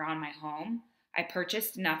gathered from around my home. I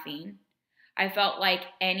purchased nothing. I felt like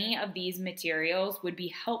any of these materials would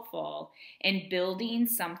be helpful in building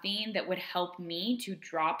something that would help me to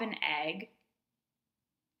drop an egg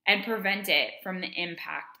and prevent it from the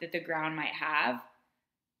impact that the ground might have.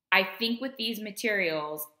 I think with these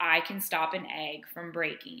materials, I can stop an egg from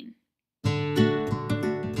breaking.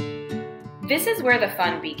 This is where the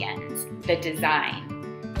fun begins, the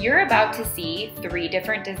design. You're about to see 3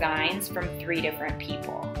 different designs from 3 different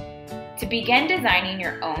people. To begin designing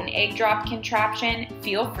your own egg drop contraption,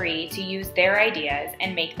 feel free to use their ideas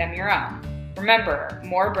and make them your own. Remember,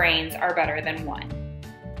 more brains are better than one.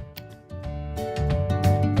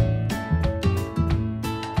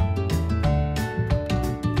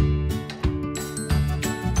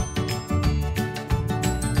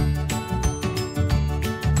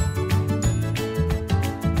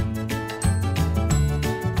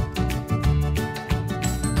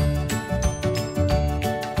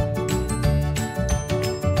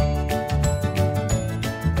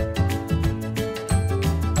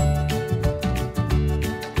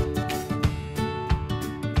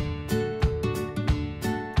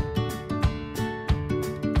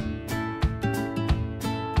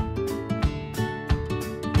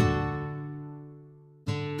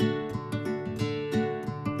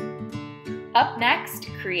 Up next,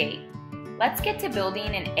 create. Let's get to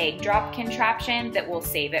building an egg drop contraption that will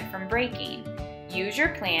save it from breaking. Use your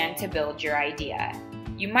plan to build your idea.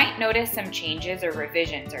 You might notice some changes or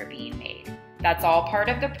revisions are being made. That's all part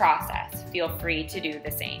of the process. Feel free to do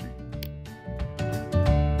the same.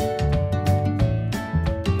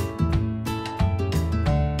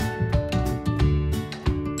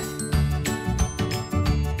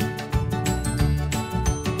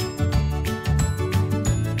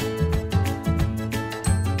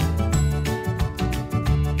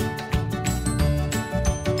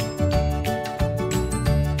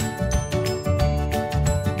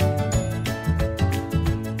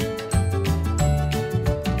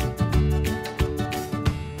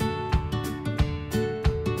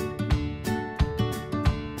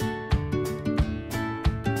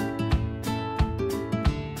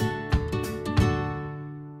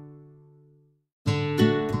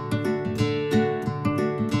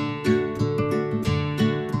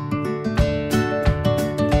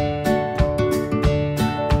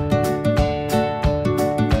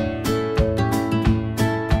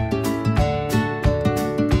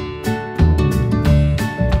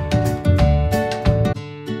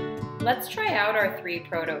 Let's try out our 3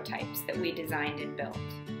 prototypes that we designed and built.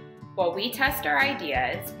 While we test our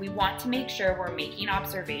ideas, we want to make sure we're making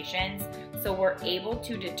observations so we're able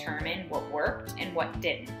to determine what worked and what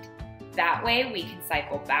didn't. That way we can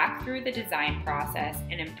cycle back through the design process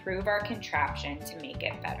and improve our contraption to make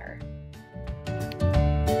it better.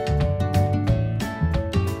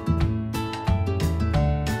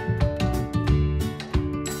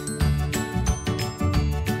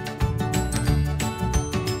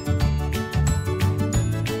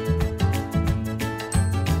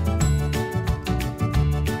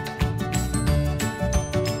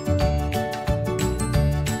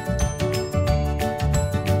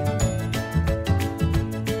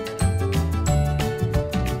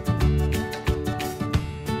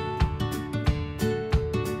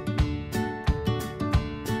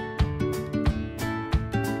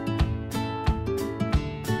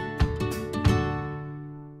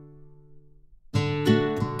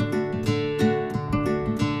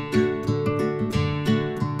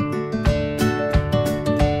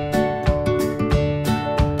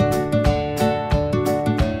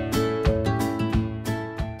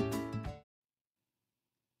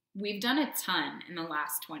 We've done a ton in the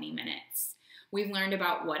last 20 minutes. We've learned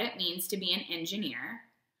about what it means to be an engineer.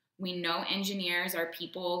 We know engineers are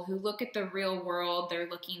people who look at the real world, they're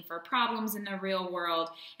looking for problems in the real world,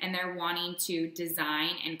 and they're wanting to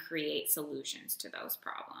design and create solutions to those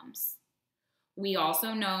problems. We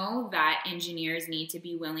also know that engineers need to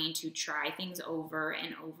be willing to try things over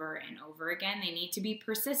and over and over again. They need to be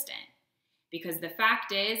persistent, because the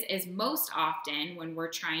fact is most often when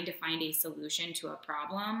we're trying to find a solution to a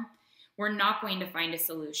problem, we're not going to find a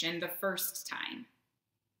solution the first time.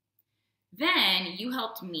 Then you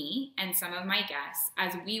helped me and some of my guests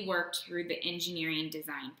as we worked through the engineering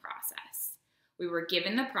design process. We were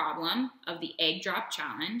given the problem of the egg drop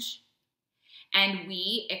challenge, and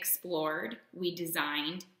we explored, we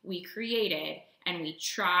designed, we created, and we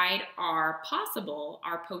tried our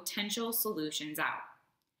potential solutions out.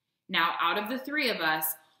 Now, out of the three of us,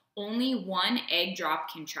 only one egg drop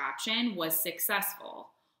contraption was successful.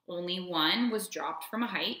 Only one was dropped from a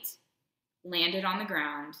height, landed on the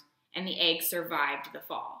ground, and the egg survived the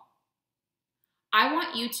fall. I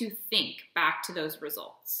want you to think back to those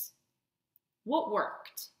results. What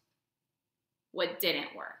worked? What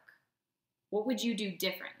didn't work? What would you do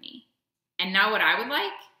differently? And now what I would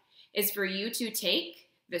like is for you to take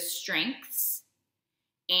the strengths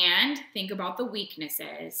and think about the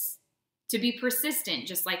weaknesses, to be persistent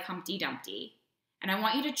just like Humpty Dumpty. And I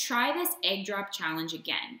want you to try this egg drop challenge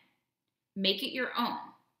again. Make it your own.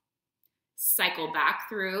 Cycle back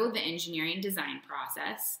through the engineering design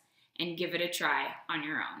process and give it a try on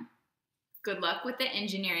your own. Good luck with the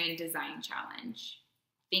engineering design challenge.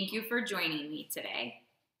 Thank you for joining me today.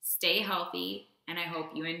 Stay healthy, and I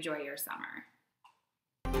hope you enjoy your summer.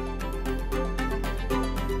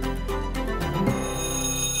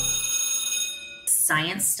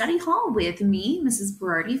 Science Study Hall with me, Mrs.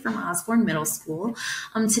 Berardi from Osborn Middle School.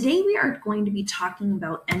 Today we are going to be talking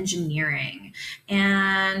about engineering.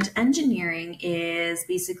 And engineering is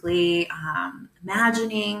basically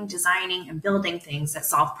imagining, designing, and building things that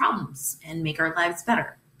solve problems and make our lives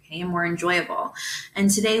better, okay, and more enjoyable. And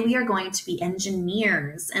today we are going to be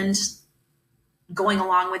engineers. And going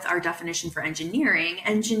along with our definition for engineering,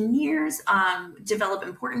 engineers develop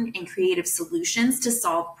important and creative solutions to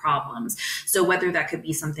solve problems. So whether that could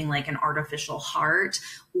be something like an artificial heart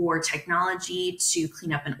or technology to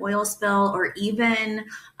clean up an oil spill, or even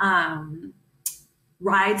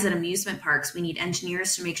rides at amusement parks, we need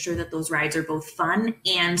engineers to make sure that those rides are both fun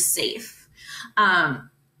and safe.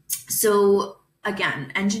 So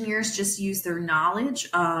again, engineers just use their knowledge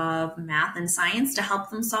of math and science to help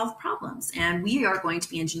them solve problems. And we are going to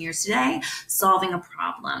be engineers today solving a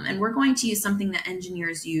problem. And we're going to use something that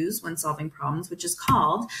engineers use when solving problems, which is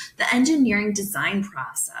called the engineering design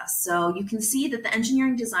process. So you can see that the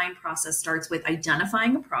engineering design process starts with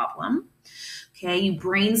identifying a problem. Okay, you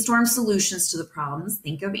brainstorm solutions to the problems,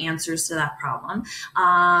 think of answers to that problem.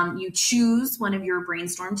 You choose one of your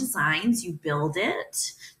brainstorm designs, you build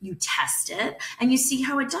it, you test it, and you see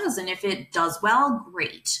how it does. And if it does well,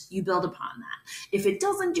 great, you build upon that. If it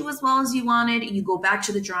doesn't do as well as you wanted, you go back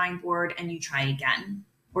to the drawing board and you try again,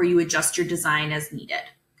 or you adjust your design as needed.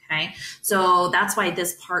 Okay, so that's why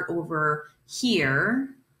this part over here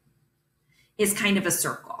is kind of a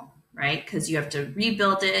circle, right? Because you have to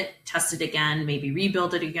rebuild it, test it again, maybe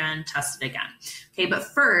rebuild it again, test it again. Okay, but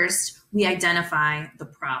first we identify the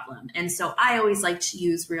problem. And so I always like to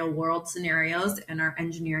use real world scenarios in our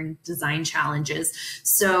engineering design challenges.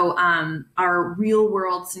 So our real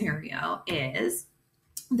world scenario is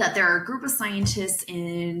that there are a group of scientists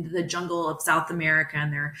in the jungle of South America,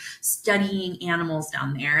 and they're studying animals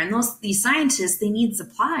down there. And these scientists, they need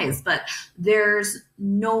supplies, but there's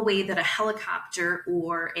no way that a helicopter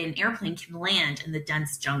or an airplane can land in the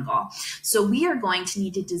dense jungle. So we are going to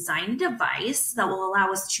need to design a device that will allow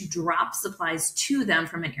us to drop supplies to them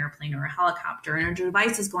from an airplane or a helicopter. And our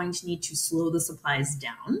device is going to need to slow the supplies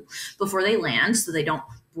down before they land so they don't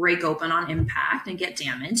break open on impact and get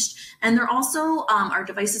damaged. And they're also, our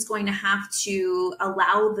device is going to have to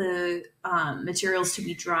allow the materials to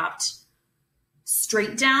be dropped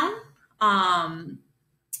straight down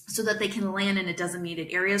so that they can land in a designated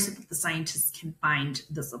area so that the scientists can find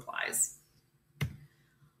the supplies.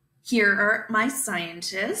 Here are my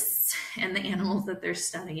scientists and the animals that they're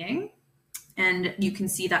studying. And you can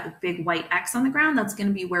see that big white X on the ground. That's going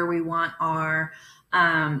to be where we want our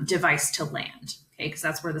device to land. Because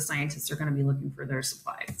that's where the scientists are going to be looking for their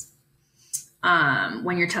supplies.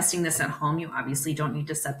 When you're testing this at home, you obviously don't need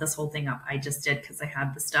to set this whole thing up. I just did because I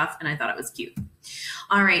had the stuff and I thought it was cute.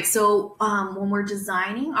 All right, so when we're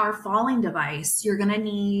designing our falling device, you're gonna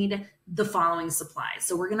need the following supplies.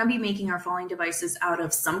 So we're gonna be making our falling devices out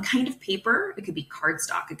of some kind of paper. It could be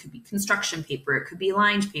cardstock, it could be construction paper, it could be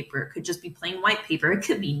lined paper, it could just be plain white paper, it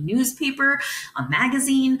could be newspaper, a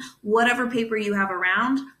magazine, whatever paper you have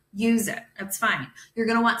around, use it, that's fine. You're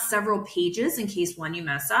gonna want several pages in case one, you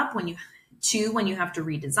mess up, when you have to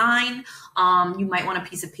redesign. You might want a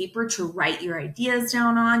piece of paper to write your ideas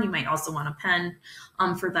down on. You might also want a pen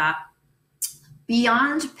for that.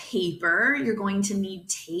 Beyond paper, you're going to need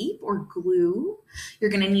tape or glue. You're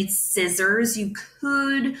going to need scissors. You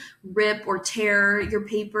could rip or tear your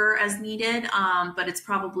paper as needed, but it's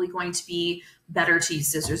probably going to be better to use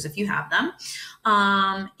scissors if you have them.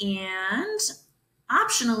 And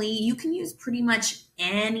optionally, you can use pretty much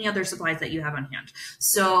any other supplies that you have on hand.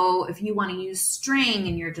 So if you want to use string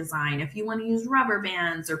in your design, if you want to use rubber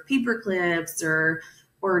bands or paper clips or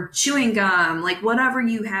chewing gum, like whatever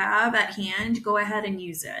you have at hand, go ahead and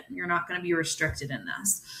use it. You're not going to be restricted in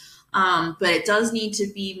this. But it does need to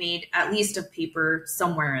be made at least of paper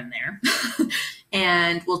somewhere in there.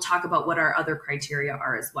 And we'll talk about what our other criteria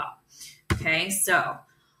are as well. Okay, so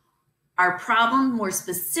our problem more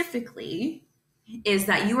specifically is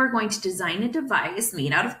that you are going to design a device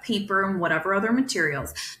made out of paper and whatever other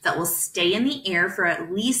materials that will stay in the air for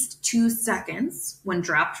at least 2 seconds when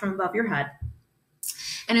dropped from above your head.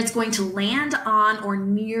 And it's going to land on or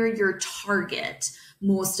near your target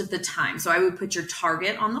most of the time. So I would put your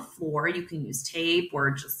target on the floor. You can use tape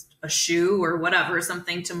or just a shoe or whatever,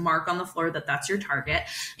 something to mark on the floor that that's your target.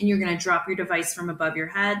 And you're going to drop your device from above your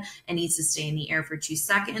head. It needs to stay in the air for 2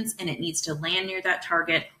 seconds and it needs to land near that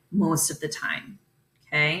target most of the time.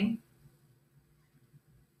 Okay.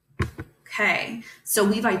 Okay, so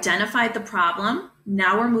we've identified the problem.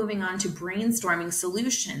 Now we're moving on to brainstorming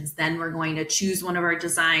solutions. Then we're going to choose one of our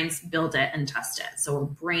designs, build it, and test it. So we're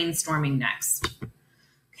brainstorming next.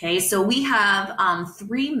 Okay, so we have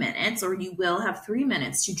 3 minutes, or you will have 3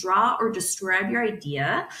 minutes to draw or describe your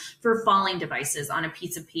idea for falling devices on a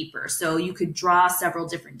piece of paper. So you could draw several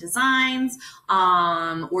different designs,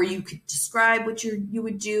 or you could describe what you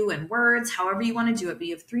would do in words, however you want to do it. But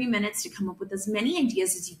you have 3 minutes to come up with as many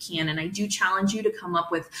ideas as you can. And I do challenge you to come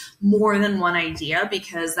up with more than one idea,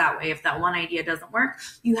 because that way, if that one idea doesn't work,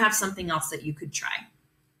 you have something else that you could try.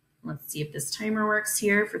 Let's see if this timer works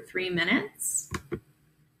here for 3 minutes.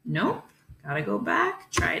 Nope, gotta go back,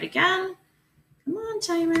 try it again. Come on,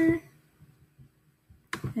 timer.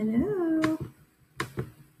 Hello.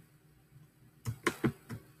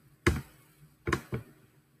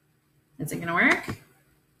 Is it gonna work?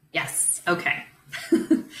 Yes, okay.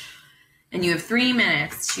 And you have 3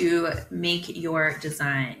 minutes to make your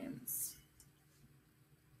designs.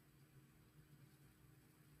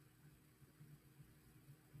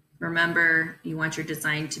 Remember, you want your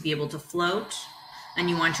design to be able to float, and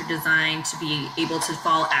you want your design to be able to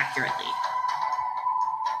fall accurately.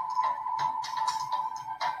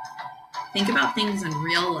 Think about things in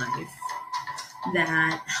real life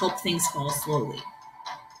that help things fall slowly.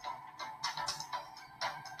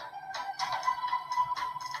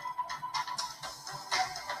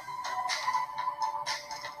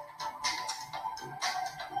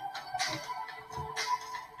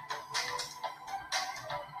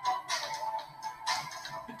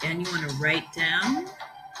 Again, you want to write down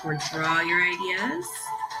or draw your ideas.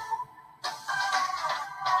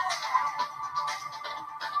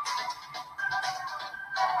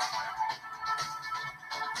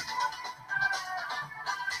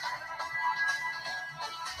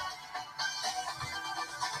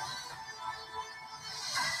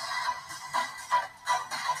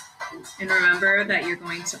 And remember that you're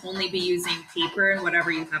going to only be using paper and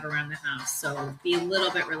whatever you have around the house. So be a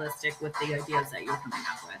little bit realistic with the ideas that you're coming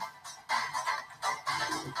up with.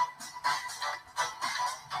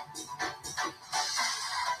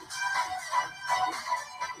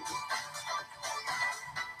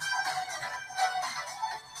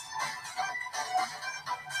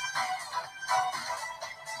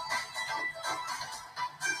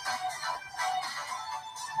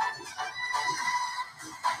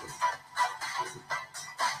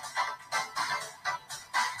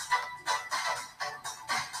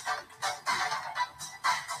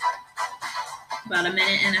 About 1.5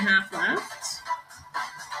 minutes left.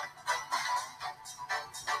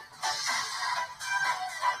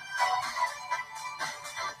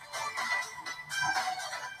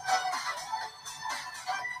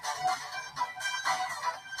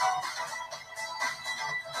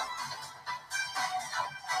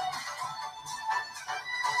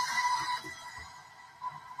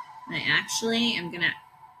 I actually am gonna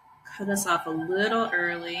cut us off a little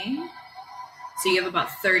early. So you have about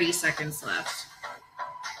 30 seconds left.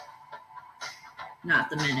 Not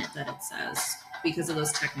the minute that it says. Because of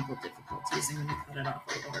those technical difficulties, I'm gonna cut it off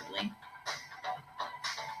a little early.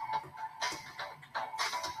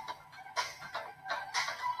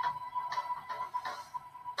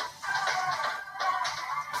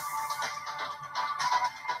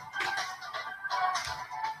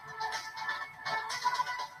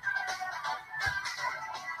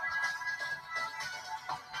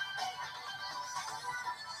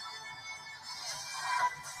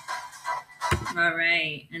 All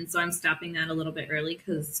right, and so I'm stopping that a little bit early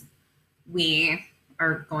because we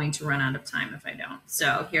are going to run out of time if I don't.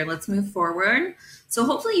 So here, let's move forward. So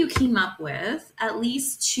hopefully you came up with at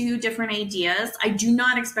least 2 different ideas. I do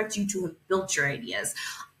not expect you to have built your ideas.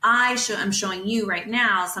 I'm showing you right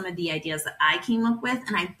now some of the ideas that I came up with,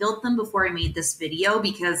 and I built them before I made this video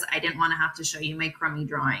because I didn't want to have to show you my crummy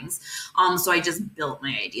drawings. So I just built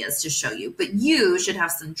my ideas to show you. But you should have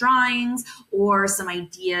some drawings or some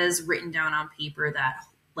ideas written down on paper that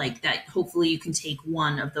hopefully you can take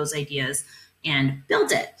one of those ideas and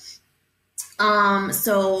build it.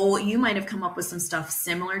 So you might have come up with some stuff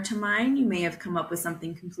similar to mine. You may have come up with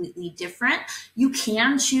something completely different. You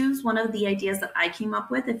can choose one of the ideas that I came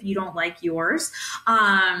up with if you don't like yours.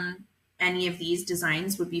 Any of these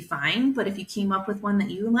designs would be fine, but if you came up with one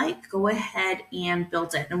that you like, go ahead and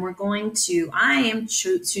build it. And I am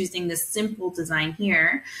choosing this simple design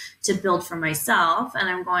here to build for myself. And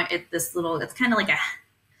I'm going at this little, it's kind of like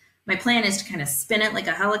my plan is to kind of spin it like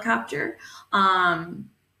a helicopter.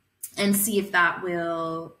 And see if that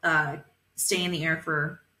will stay in the air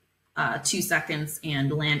for 2 seconds and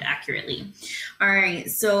land accurately. All right,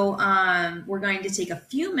 so we're going to take a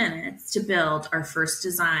few minutes to build our first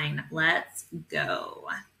design. Let's go.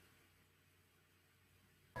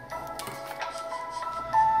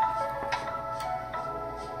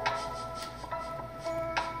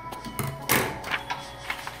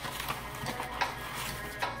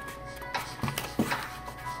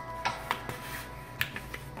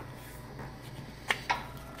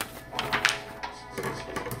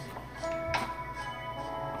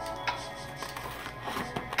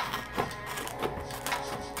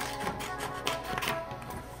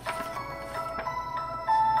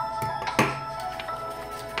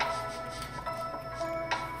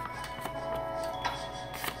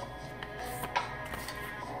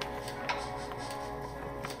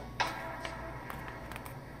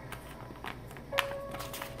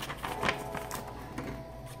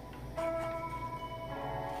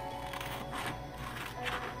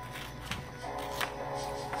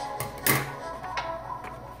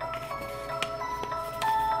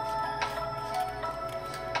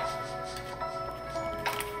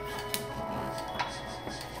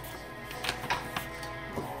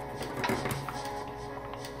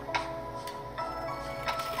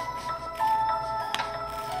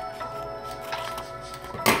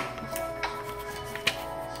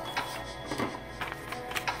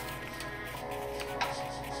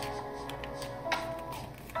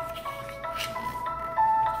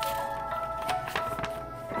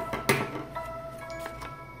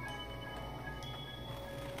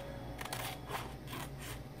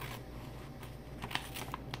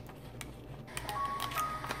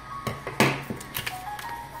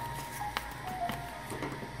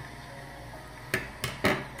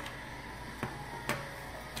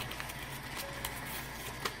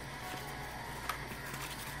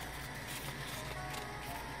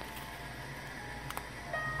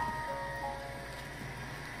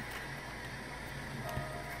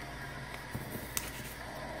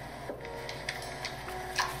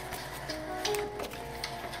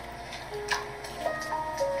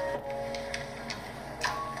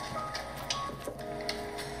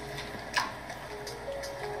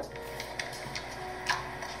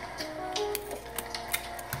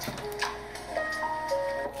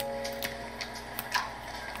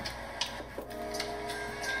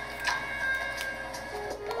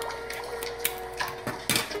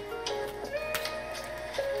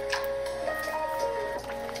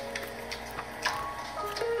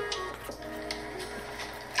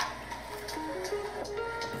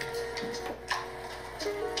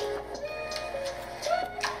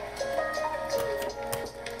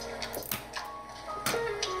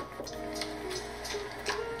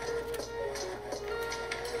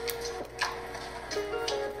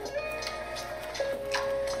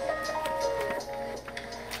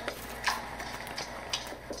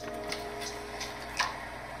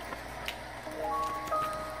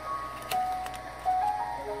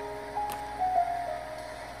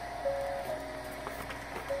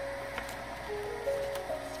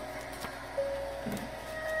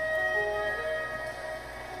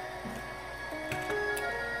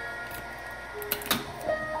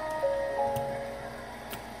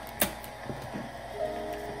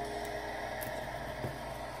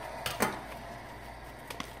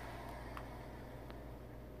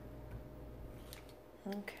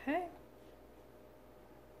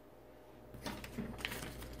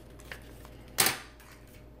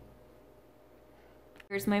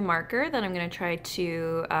 Here's my marker that I'm going to try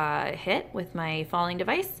to hit with my falling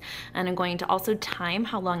device, and I'm going to also time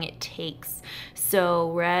how long it takes.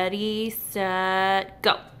 So ready, set,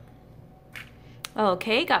 go.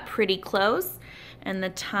 Okay, got pretty close, and the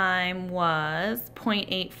time was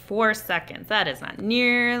 0.84 seconds. That is not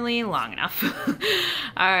nearly long enough.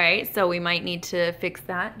 All right, so we might need to fix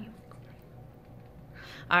that.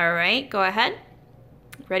 All right, go ahead.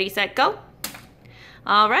 Ready, set, go.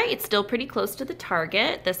 All right, it's still pretty close to the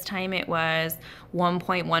target. This time it was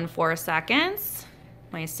 1.14 seconds.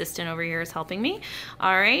 My assistant over here is helping me.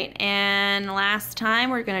 All right, and last time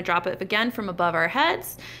we're gonna drop it again from above our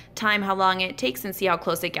heads, time how long it takes and see how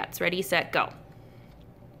close it gets. Ready, set, go.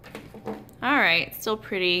 All right, still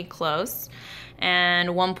pretty close. And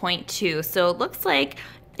 1.2, so it looks like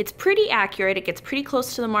it's pretty accurate. It gets pretty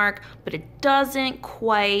close to the mark, but it doesn't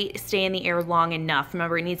quite stay in the air long enough.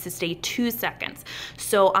 Remember, it needs to stay 2 seconds.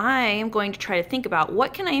 So I am going to try to think about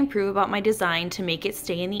what can I improve about my design to make it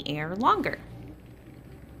stay in the air longer.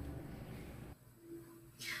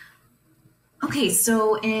 Okay,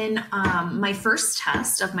 so in my first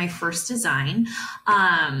test of my first design,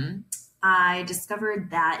 I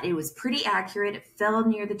discovered that it was pretty accurate. It fell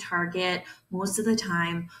near the target most of the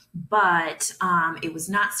time, but it was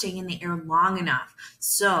not staying in the air long enough.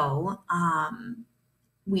 So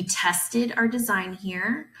we tested our design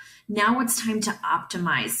here. Now it's time to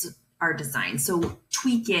optimize our design. So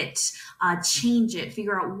tweak it, change it,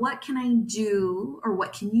 figure out what can I do, or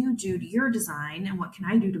what can you do to your design, and what can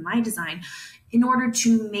I do to my design in order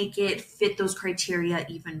to make it fit those criteria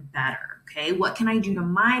even better. Okay, what can I do to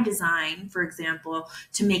my design, for example,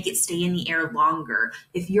 to make it stay in the air longer?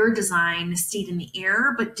 If your design stayed in the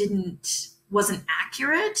air but wasn't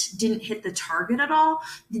accurate, didn't hit the target at all,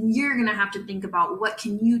 then you're gonna have to think about what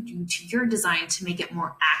can you do to your design to make it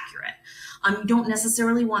more accurate. You don't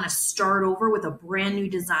necessarily want to start over with a brand new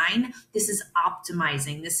design. This is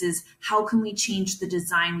optimizing. This is how can we change the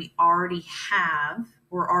design we already have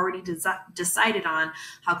or already decided on.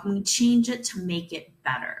 How can we change it to make it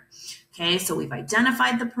better? Okay, so we've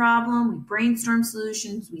identified the problem, we brainstormed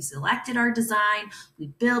solutions, we selected our design, we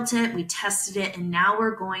built it, we tested it, and now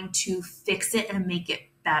we're going to fix it and make it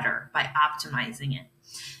better by optimizing it.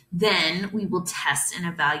 Then we will test and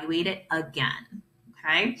evaluate it again,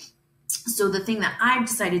 okay? So the thing that I've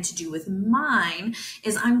decided to do with mine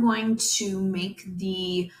is I'm going to make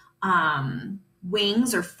the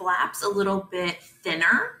wings or flaps a little bit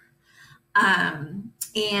thinner. And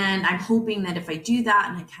I'm hoping that if I do that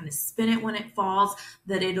and I kind of spin it when it falls,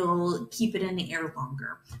 that it'll keep it in the air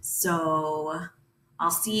longer. So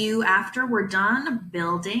I'll see you after we're done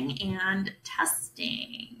building and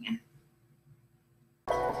testing.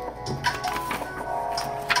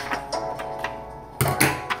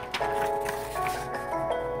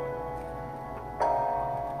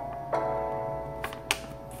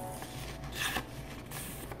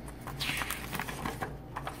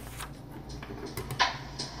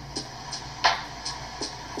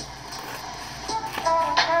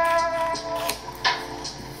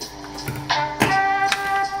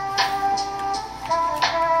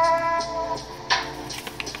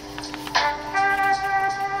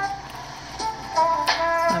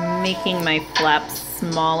 Making my flaps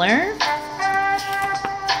smaller,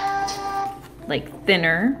 like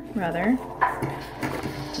thinner rather.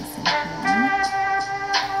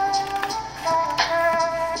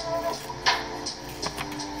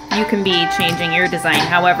 You can be changing your design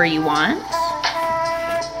however you want.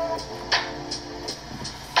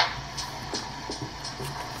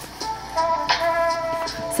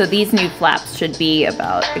 So these new flaps should be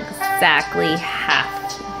about exactly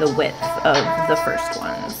half the width of the first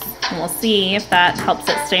ones. And we'll see if that helps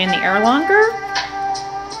it stay in the air longer.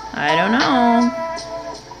 I don't know.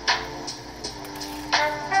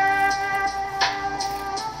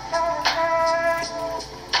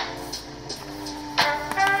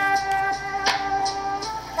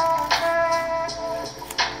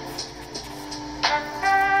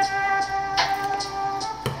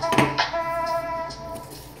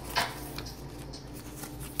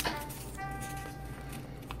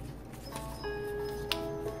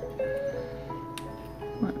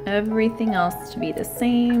 Everything else to be the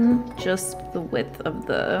same, just the width of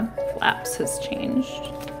the flaps has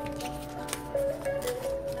changed.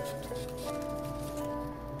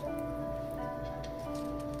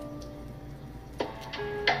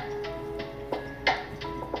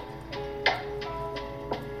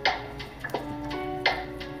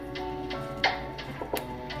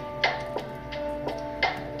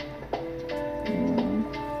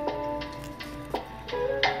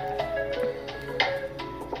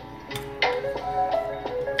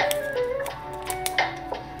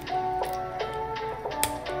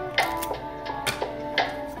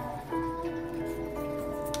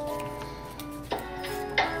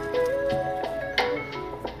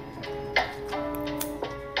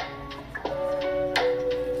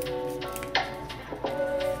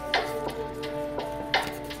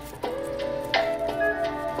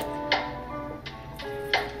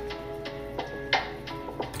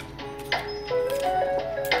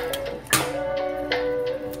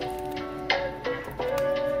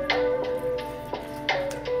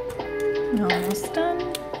 Almost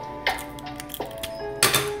done.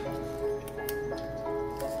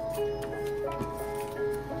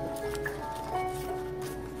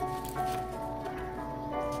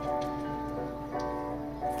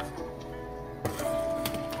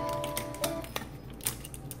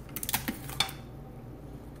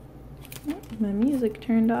 My music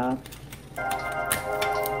turned off.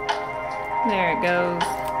 There it goes.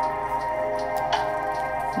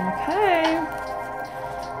 Okay.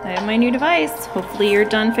 I have my new device. Hopefully you're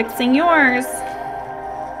done fixing yours.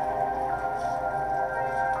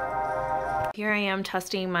 Here I am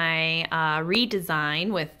testing my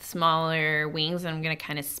redesign with smaller wings. I'm gonna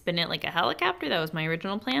kind of spin it like a helicopter. That was my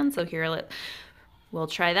original plan. So here, we'll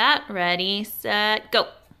try that. Ready, set, go.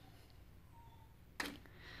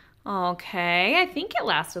 Okay, I think it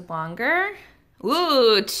lasted longer.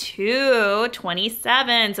 Ooh,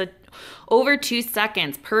 2:27, so over 2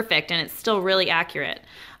 seconds, perfect, and it's still really accurate.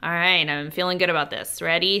 All right, I'm feeling good about this.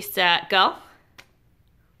 Ready, set, go.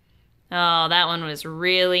 Oh, that one was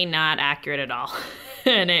really not accurate at all,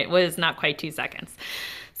 and it was not quite 2 seconds.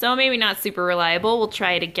 So maybe not super reliable. We'll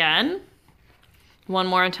try it again. One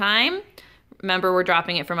more time. Remember, we're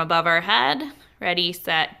dropping it from above our head. Ready,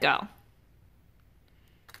 set, go.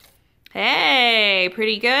 Hey,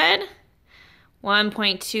 pretty good.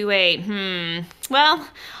 1.28. Well,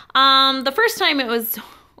 the first time it was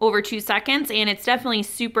over 2 seconds, and it's definitely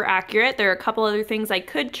super accurate. There are a couple other things I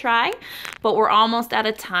could try, but we're almost out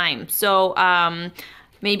of time. So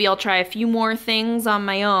maybe I'll try a few more things on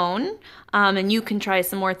my own, and you can try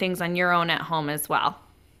some more things on your own at home as well.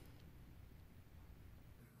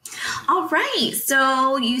 All right,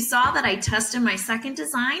 so you saw that I tested my second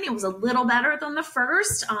design. It was a little better than the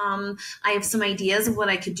first. I have some ideas of what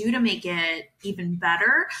I could do to make it even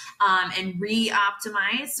better and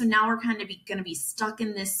re-optimize. So now we're kind of going to be stuck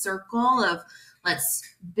in this circle of let's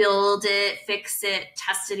build it, fix it,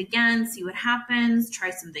 test it again, see what happens, try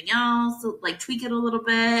something else, like tweak it a little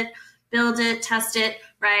bit, build it, test it,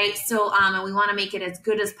 right? So, and we want to make it as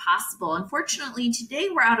good as possible. Unfortunately, today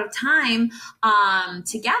we're out of time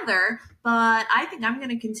together, but I think I'm going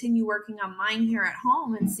to continue working on mine here at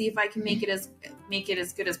home and see if I can make it as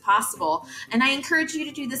good as possible. And I encourage you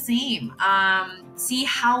to do the same. See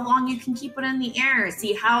how long you can keep it in the air.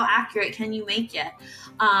 See how accurate can you make it.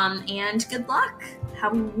 And good luck.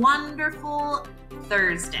 Have a wonderful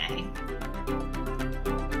Thursday.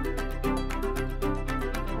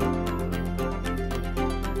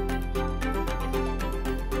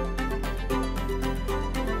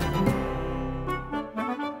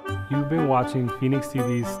 You've been watching Phoenix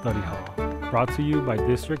TV's Study Hall, brought to you by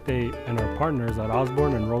District 8 and our partners at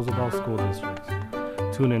Osborn and Roosevelt School Districts.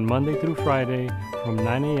 Tune in Monday through Friday from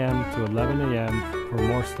 9 a.m. to 11 a.m. for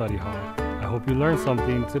more Study Hall. I hope you learned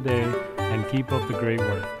something today and keep up the great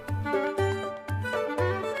work.